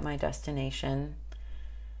arrived at my destination.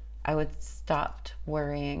 I would stop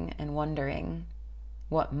worrying and wondering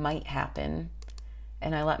what might happen,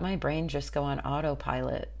 and I let my brain just go on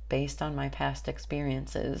autopilot based on my past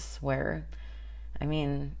experiences where,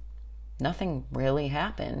 nothing really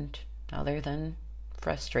happened other than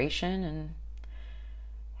frustration and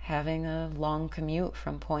having a long commute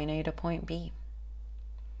from point A to point B.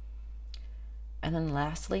 And then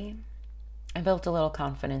lastly, I built a little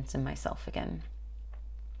confidence in myself again.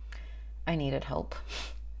 I needed help.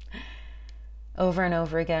 Over and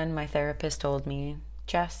over again, my therapist told me,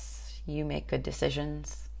 Jess, you make good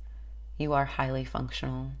decisions. You are highly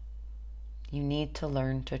functional. You need to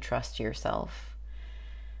learn to trust yourself.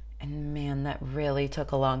 And man, that really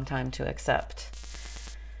took a long time to accept.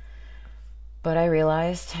 But I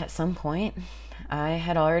realized at some point I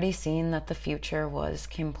had already seen that the future was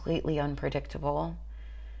completely unpredictable.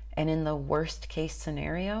 And in the worst case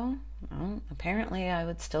scenario, well, apparently I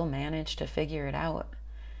would still manage to figure it out.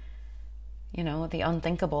 You know, the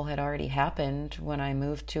unthinkable had already happened when I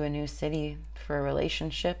moved to a new city for a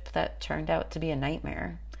relationship that turned out to be a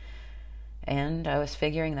nightmare. And I was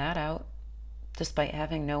figuring that out despite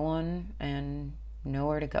having no one and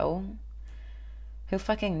nowhere to go. Who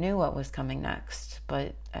fucking knew what was coming next?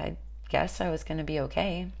 But I guess I was going to be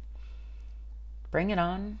okay. Bring it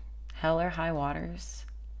on, hell or high waters.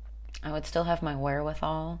 I would still have my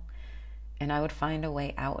wherewithal, and I would find a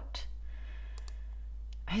way out.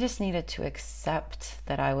 I just needed to accept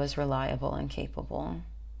that I was reliable and capable.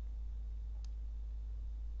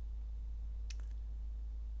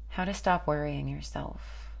 How to stop worrying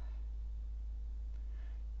yourself.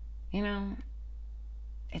 You know,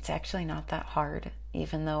 it's actually not that hard,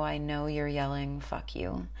 even though I know you're yelling, fuck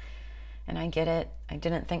you. And I get it. I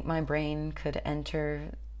didn't think my brain could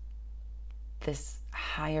enter this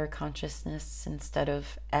higher consciousness instead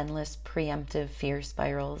of endless preemptive fear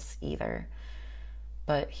spirals either.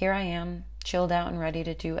 But here I am, chilled out and ready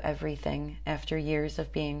to do everything after years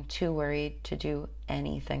of being too worried to do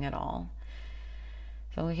anything at all.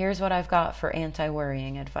 So here's what I've got for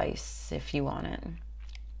anti-worrying advice if you want it.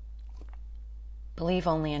 Believe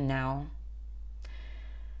only in now.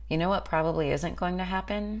 You know what probably isn't going to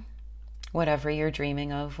happen? Whatever you're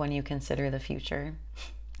dreaming of when you consider the future.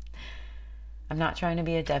 I'm not trying to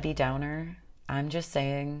be a Debbie Downer. I'm just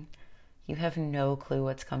saying you have no clue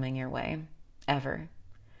what's coming your way. Ever.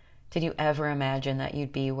 Did you ever imagine that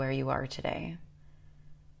you'd be where you are today?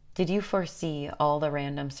 Did you foresee all the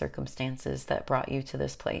random circumstances that brought you to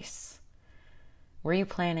this place? Were you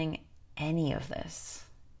planning any of this?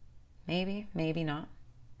 Maybe, maybe not.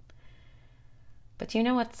 But do you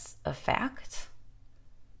know what's a fact?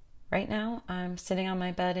 Right now, I'm sitting on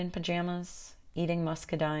my bed in pajamas, eating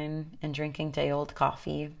muscadine and drinking day-old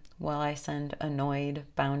coffee while I send annoyed,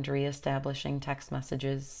 boundary-establishing text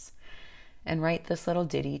messages and write this little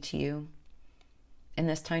ditty to you. In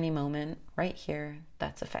this tiny moment, right here,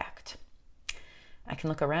 that's a fact. I can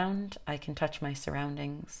look around, I can touch my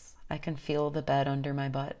surroundings, I can feel the bed under my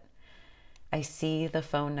butt. I see the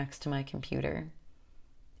phone next to my computer.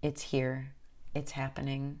 It's here, it's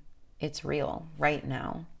happening, it's real, right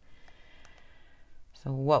now.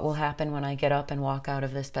 So what will happen when I get up and walk out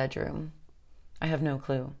of this bedroom? I have no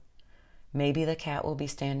clue. Maybe the cat will be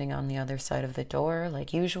standing on the other side of the door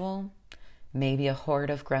like usual. Maybe a horde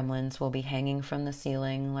of gremlins will be hanging from the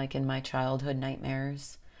ceiling like in my childhood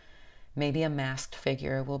nightmares. Maybe a masked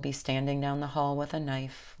figure will be standing down the hall with a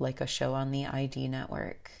knife like a show on the ID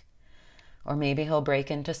network. Or maybe he'll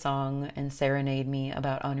break into song and serenade me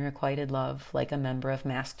about unrequited love like a member of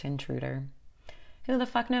Masked Intruder. Who the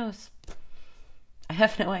fuck knows? I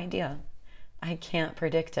have no idea. I can't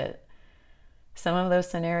predict it. Some of those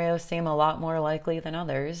scenarios seem a lot more likely than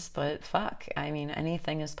others, but fuck, I mean,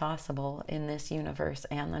 anything is possible in this universe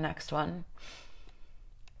and the next one.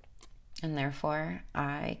 And therefore,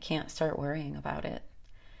 I can't start worrying about it.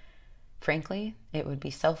 Frankly, it would be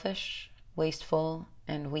selfish, wasteful,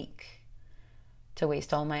 and weak to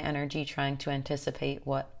waste all my energy trying to anticipate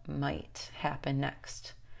what might happen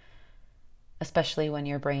next, especially when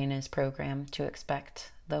your brain is programmed to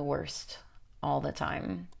expect the worst all the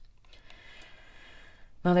time.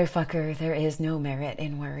 Motherfucker, there is no merit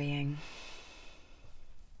in worrying.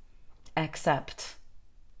 Except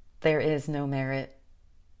there is no merit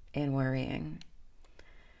in worrying.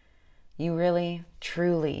 You really,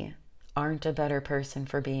 truly aren't a better person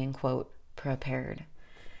for being, quote, prepared.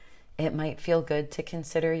 It might feel good to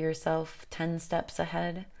consider yourself 10 steps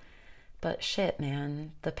ahead, but shit,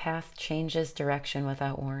 man, the path changes direction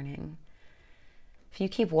without warning. If you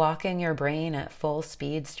keep walking your brain at full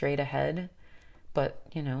speed straight ahead, but,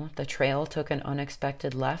 you know, the trail took an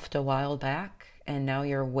unexpected left a while back, and now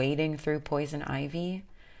you're wading through poison ivy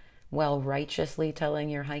while righteously telling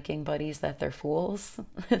your hiking buddies that they're fools,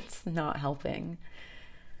 it's not helping.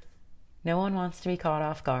 No one wants to be caught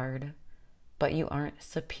off guard, but you aren't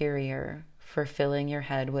superior for filling your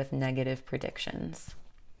head with negative predictions.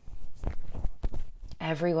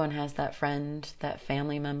 Everyone has that friend, that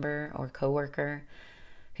family member or coworker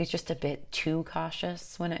who's just a bit too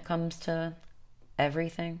cautious when it comes to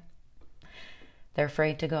everything. They're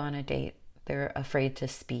afraid to go on a date. They're afraid to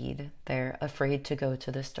speed. They're afraid to go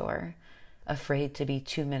to the store. Afraid to be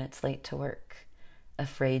 2 minutes late to work.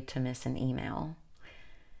 Afraid to miss an email.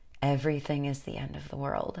 Everything is the end of the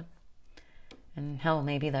world. And hell,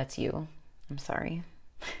 maybe that's you. I'm sorry.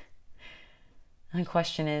 And the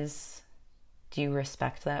question is, do you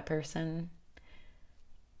respect that person?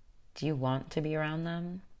 Do you want to be around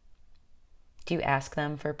them? Do you ask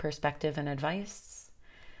them for perspective and advice?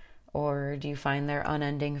 Or do you find their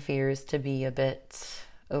unending fears to be a bit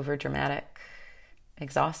overdramatic,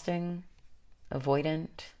 exhausting,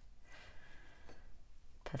 avoidant,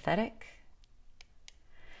 pathetic?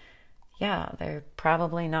 Yeah, they're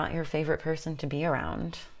probably not your favorite person to be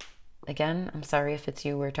around. Again, I'm sorry if it's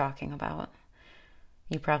you we're talking about.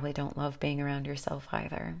 You probably don't love being around yourself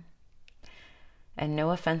either. And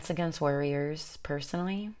no offense against worriers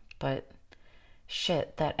personally, but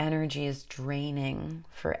shit, that energy is draining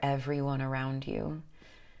for everyone around you.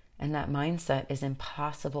 And that mindset is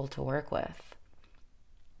impossible to work with.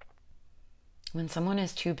 When someone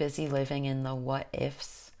is too busy living in the what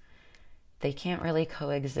ifs, they can't really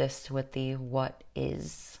coexist with the what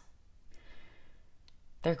is.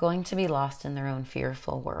 They're going to be lost in their own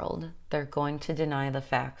fearful world. They're going to deny the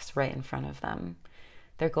facts right in front of them.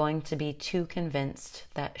 They're going to be too convinced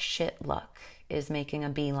that shit luck is making a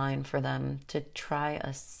beeline for them to try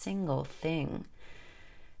a single thing.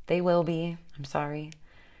 They will be, I'm sorry,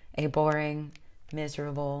 a boring,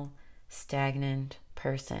 miserable, stagnant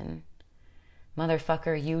person.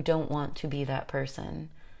 Motherfucker, you don't want to be that person.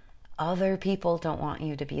 Other people don't want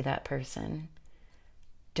you to be that person.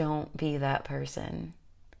 Don't be that person.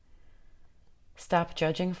 Stop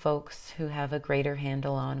judging folks who have a greater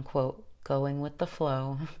handle on, quote, going with the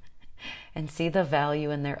flow, and see the value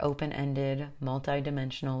in their open-ended,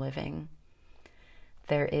 multidimensional living.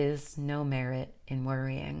 There is no merit in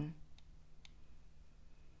worrying.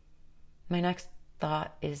 My next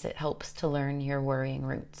thought is it helps to learn your worrying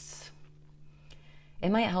roots. It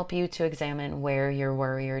might help you to examine where your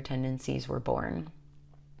worrier tendencies were born.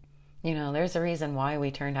 You know, there's a reason why we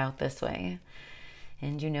turned out this way.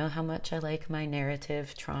 And you know how much I like my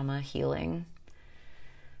narrative trauma healing.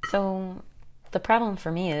 So the problem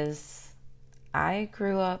for me is I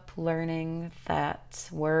grew up learning that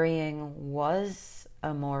worrying was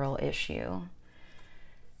a moral issue.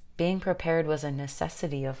 Being prepared was a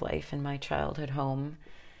necessity of life in my childhood home,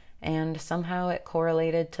 and somehow it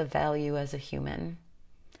correlated to value as a human.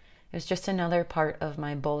 It was just another part of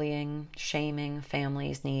my bullying, shaming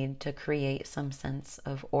family's need to create some sense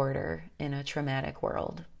of order in a traumatic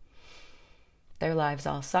world. Their lives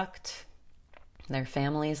all sucked. Their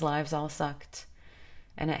families' lives all sucked.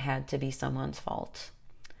 And it had to be someone's fault.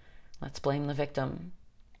 Let's blame the victim.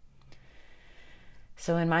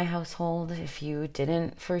 So in my household, if you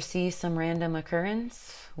didn't foresee some random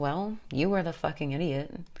occurrence, well, you were the fucking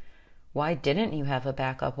idiot. Why didn't you have a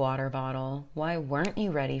backup water bottle? Why weren't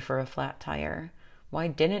you ready for a flat tire? Why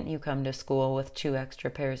didn't you come to school with 2 extra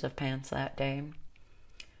pairs of pants that day?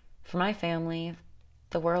 For my family,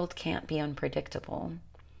 the world can't be unpredictable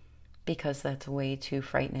because that's way too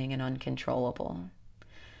frightening and uncontrollable.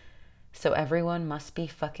 So everyone must be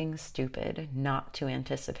fucking stupid not to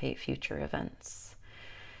anticipate future events.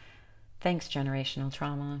 Thanks, generational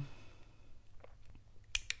trauma.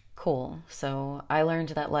 Cool. So I learned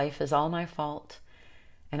that life is all my fault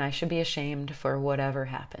and I should be ashamed for whatever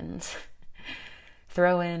happens.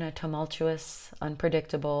 Throw in a tumultuous,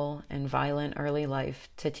 unpredictable, and violent early life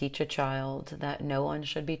to teach a child that no one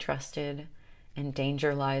should be trusted and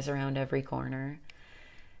danger lies around every corner.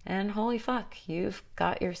 And holy fuck, you've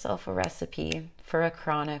got yourself a recipe for a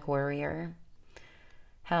chronic worrier.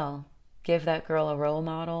 Hell, give that girl a role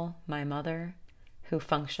model, my mother, who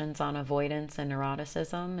functions on avoidance and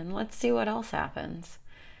neuroticism, and let's see what else happens.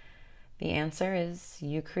 The answer is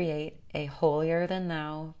you create a holier than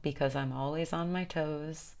thou because I'm always on my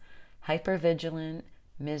toes, hypervigilant,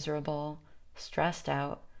 miserable, stressed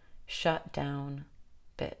out, shut down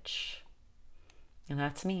bitch. And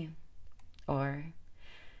that's me. Or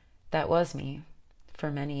that was me for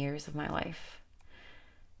many years of my life.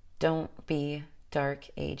 Don't be Dark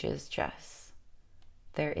Ages Jess.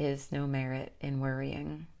 There is no merit in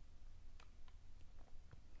worrying.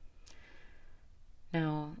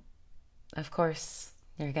 Now, of course,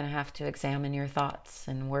 you're going to have to examine your thoughts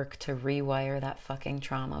and work to rewire that fucking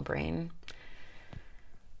trauma brain.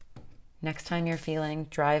 Next time you're feeling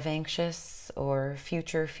drive anxious or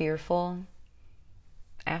future fearful,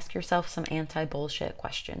 ask yourself some anti-bullshit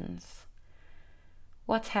questions.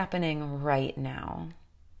 What's happening right now?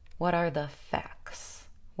 What are the facts?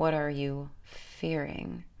 What are you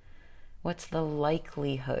fearing? What's the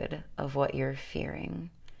likelihood of what you're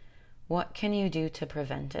fearing? What can you do to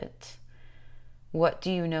prevent it? What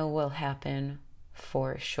do you know will happen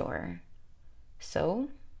for sure? So,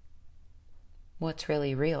 what's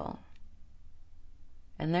really real?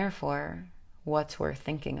 And therefore, what's worth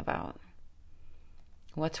thinking about?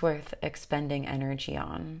 What's worth expending energy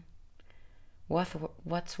on?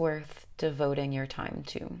 What's worth devoting your time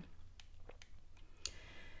to?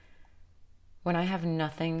 When I have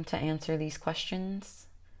nothing to answer these questions,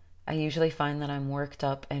 I usually find that I'm worked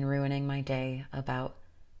up and ruining my day about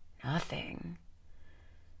nothing.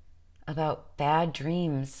 About bad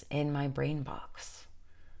dreams in my brain box.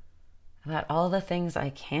 About all the things I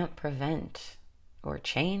can't prevent or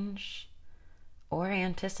change or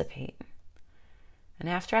anticipate. And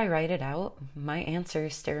after I write it out, my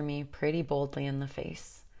answers stare me pretty boldly in the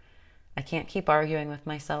face. I can't keep arguing with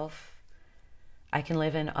myself. I can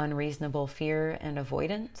live in unreasonable fear and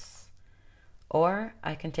avoidance, or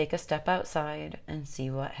I can take a step outside and see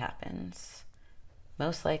what happens.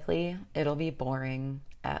 Most likely, it'll be boring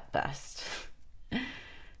at best.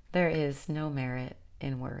 There is no merit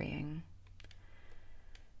in worrying.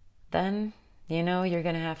 Then, you're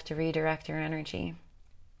going to have to redirect your energy.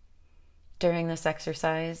 During this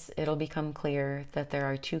exercise, it'll become clear that there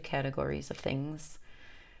are two categories of things.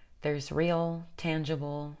 There's real,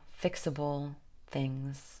 tangible, fixable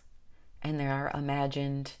things, and there are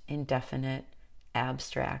imagined, indefinite,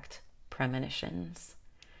 abstract premonitions.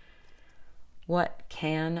 What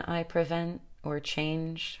can I prevent or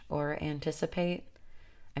change or anticipate?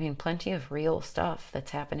 Plenty of real stuff that's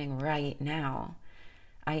happening right now,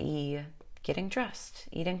 i.e., getting dressed,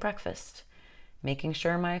 eating breakfast, making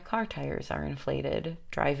sure my car tires are inflated,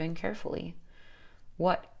 driving carefully.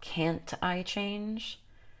 What can't I change?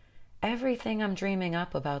 Everything I'm dreaming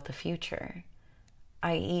up about the future,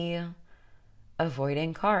 i.e.,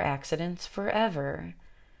 avoiding car accidents forever,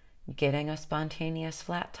 getting a spontaneous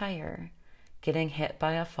flat tire, getting hit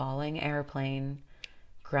by a falling airplane,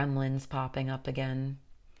 gremlins popping up again.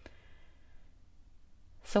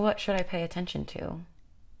 So what should I pay attention to?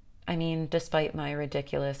 Despite my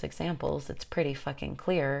ridiculous examples, it's pretty fucking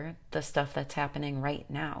clear the stuff that's happening right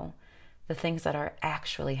now, the things that are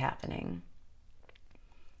actually happening.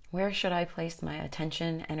 Where should I place my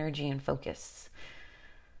attention, energy, and focus?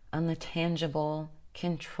 On the tangible,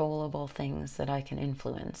 controllable things that I can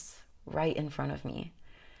influence right in front of me.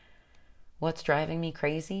 What's driving me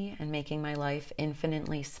crazy and making my life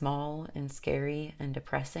infinitely small and scary and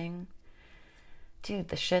depressing? Dude,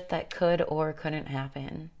 the shit that could or couldn't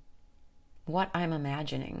happen. What I'm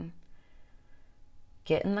imagining.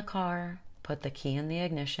 Get in the car, put the key in the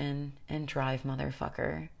ignition, and drive,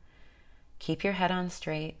 motherfucker. Keep your head on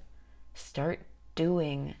straight. Start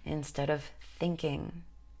doing instead of thinking,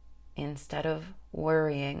 instead of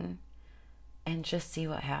worrying, and just see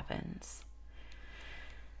what happens.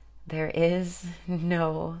 There is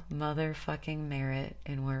no motherfucking merit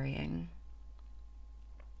in worrying.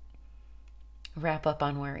 Wrap up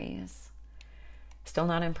on worries. Still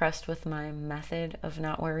not impressed with my method of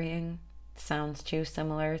not worrying? Sounds too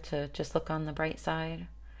similar to just look on the bright side?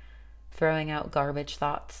 Throwing out garbage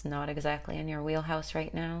thoughts not exactly in your wheelhouse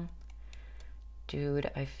right now?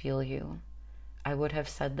 Dude, I feel you. I would have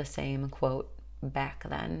said the same quote back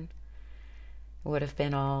then. It would have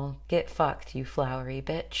been all, get fucked, you flowery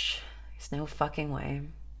bitch. There's no fucking way.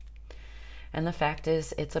 And the fact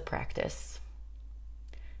is, it's a practice.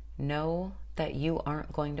 Know that you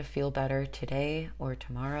aren't going to feel better today or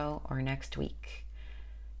tomorrow or next week.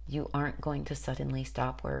 You aren't going to suddenly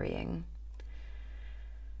stop worrying.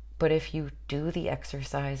 But if you do the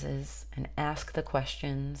exercises and ask the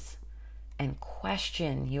questions and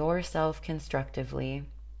question yourself constructively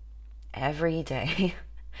every day,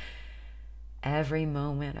 every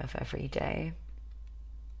moment of every day,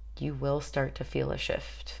 you will start to feel a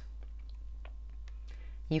shift.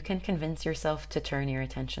 You can convince yourself to turn your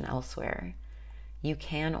attention elsewhere. You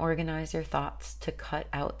can organize your thoughts to cut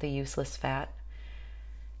out the useless fat.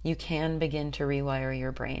 You can begin to rewire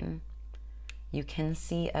your brain. You can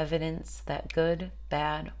see evidence that good,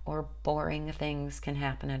 bad, or boring things can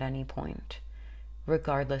happen at any point,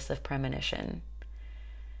 regardless of premonition.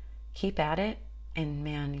 Keep at it, and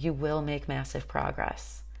man, you will make massive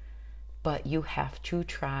progress. But you have to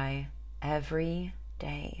try every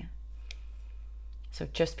day. So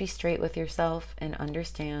just be straight with yourself and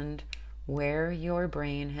understand where your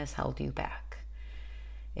brain has held you back.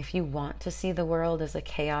 If you want to see the world as a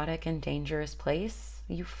chaotic and dangerous place,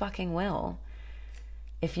 you fucking will.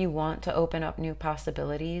 If you want to open up new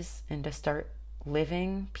possibilities and to start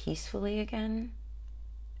living peacefully again,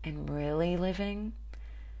 and really living,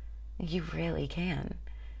 you really can.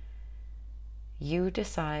 You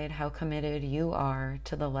decide how committed you are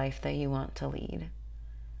to the life that you want to lead.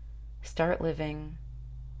 Start living,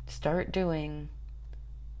 start doing,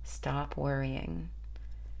 stop worrying.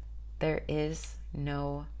 There is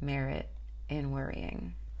no merit in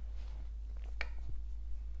worrying.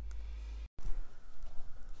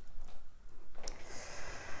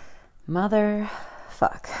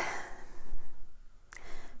 Motherfuck.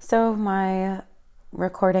 So my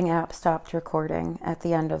recording app stopped recording at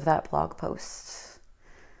the end of that blog post.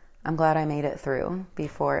 I'm glad I made it through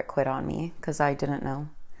before it quit on me, because I didn't know.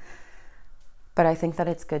 But I think that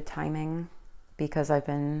it's good timing, because I've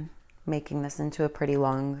been making this into a pretty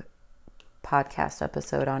long podcast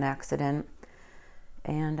episode on accident.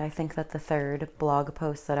 And I think that the third blog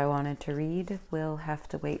post that I wanted to read will have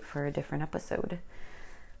to wait for a different episode.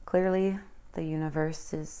 Clearly, the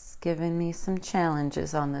universe is giving me some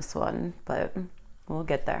challenges on this one, but we'll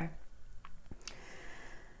get there.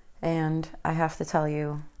 And I have to tell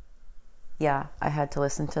you, yeah, I had to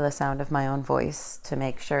listen to the sound of my own voice to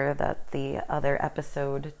make sure that the other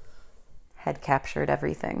episode had captured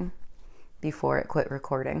everything before it quit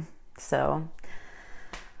recording. So,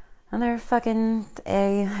 another fucking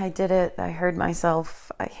A, I did it. I heard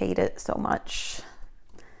myself. I hate it so much.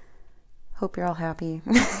 Hope you're all happy.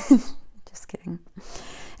 Just kidding.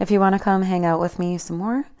 If you want to come hang out with me some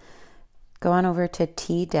more, go on over to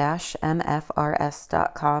t-mfrs.com.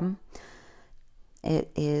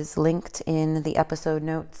 It is linked in the episode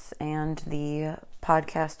notes and the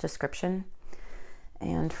podcast description.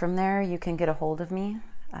 And from there, you can get a hold of me.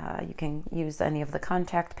 You can use any of the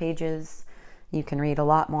contact pages. You can read a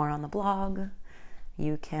lot more on the blog.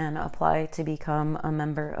 You can apply to become a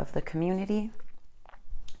member of the community,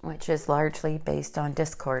 which is largely based on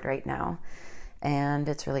Discord right now. And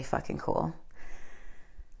it's really fucking cool.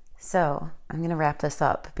 So I'm going to wrap this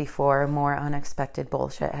up before more unexpected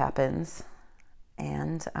bullshit happens.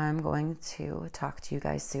 And I'm going to talk to you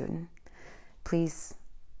guys soon. Please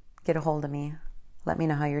get a hold of me. Let me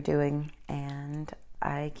know how you're doing. And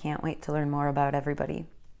I can't wait to learn more about everybody.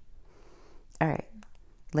 All right.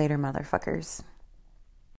 Later, motherfuckers.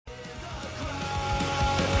 And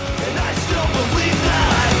I still believe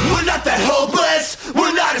that we're not that hopeless.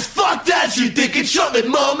 We're not as fucked as you think in short-lived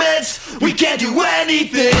moments. We can't do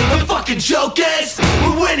anything. The fucking joke is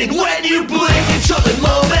we're winning when you blink in short-lived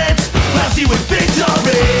moments.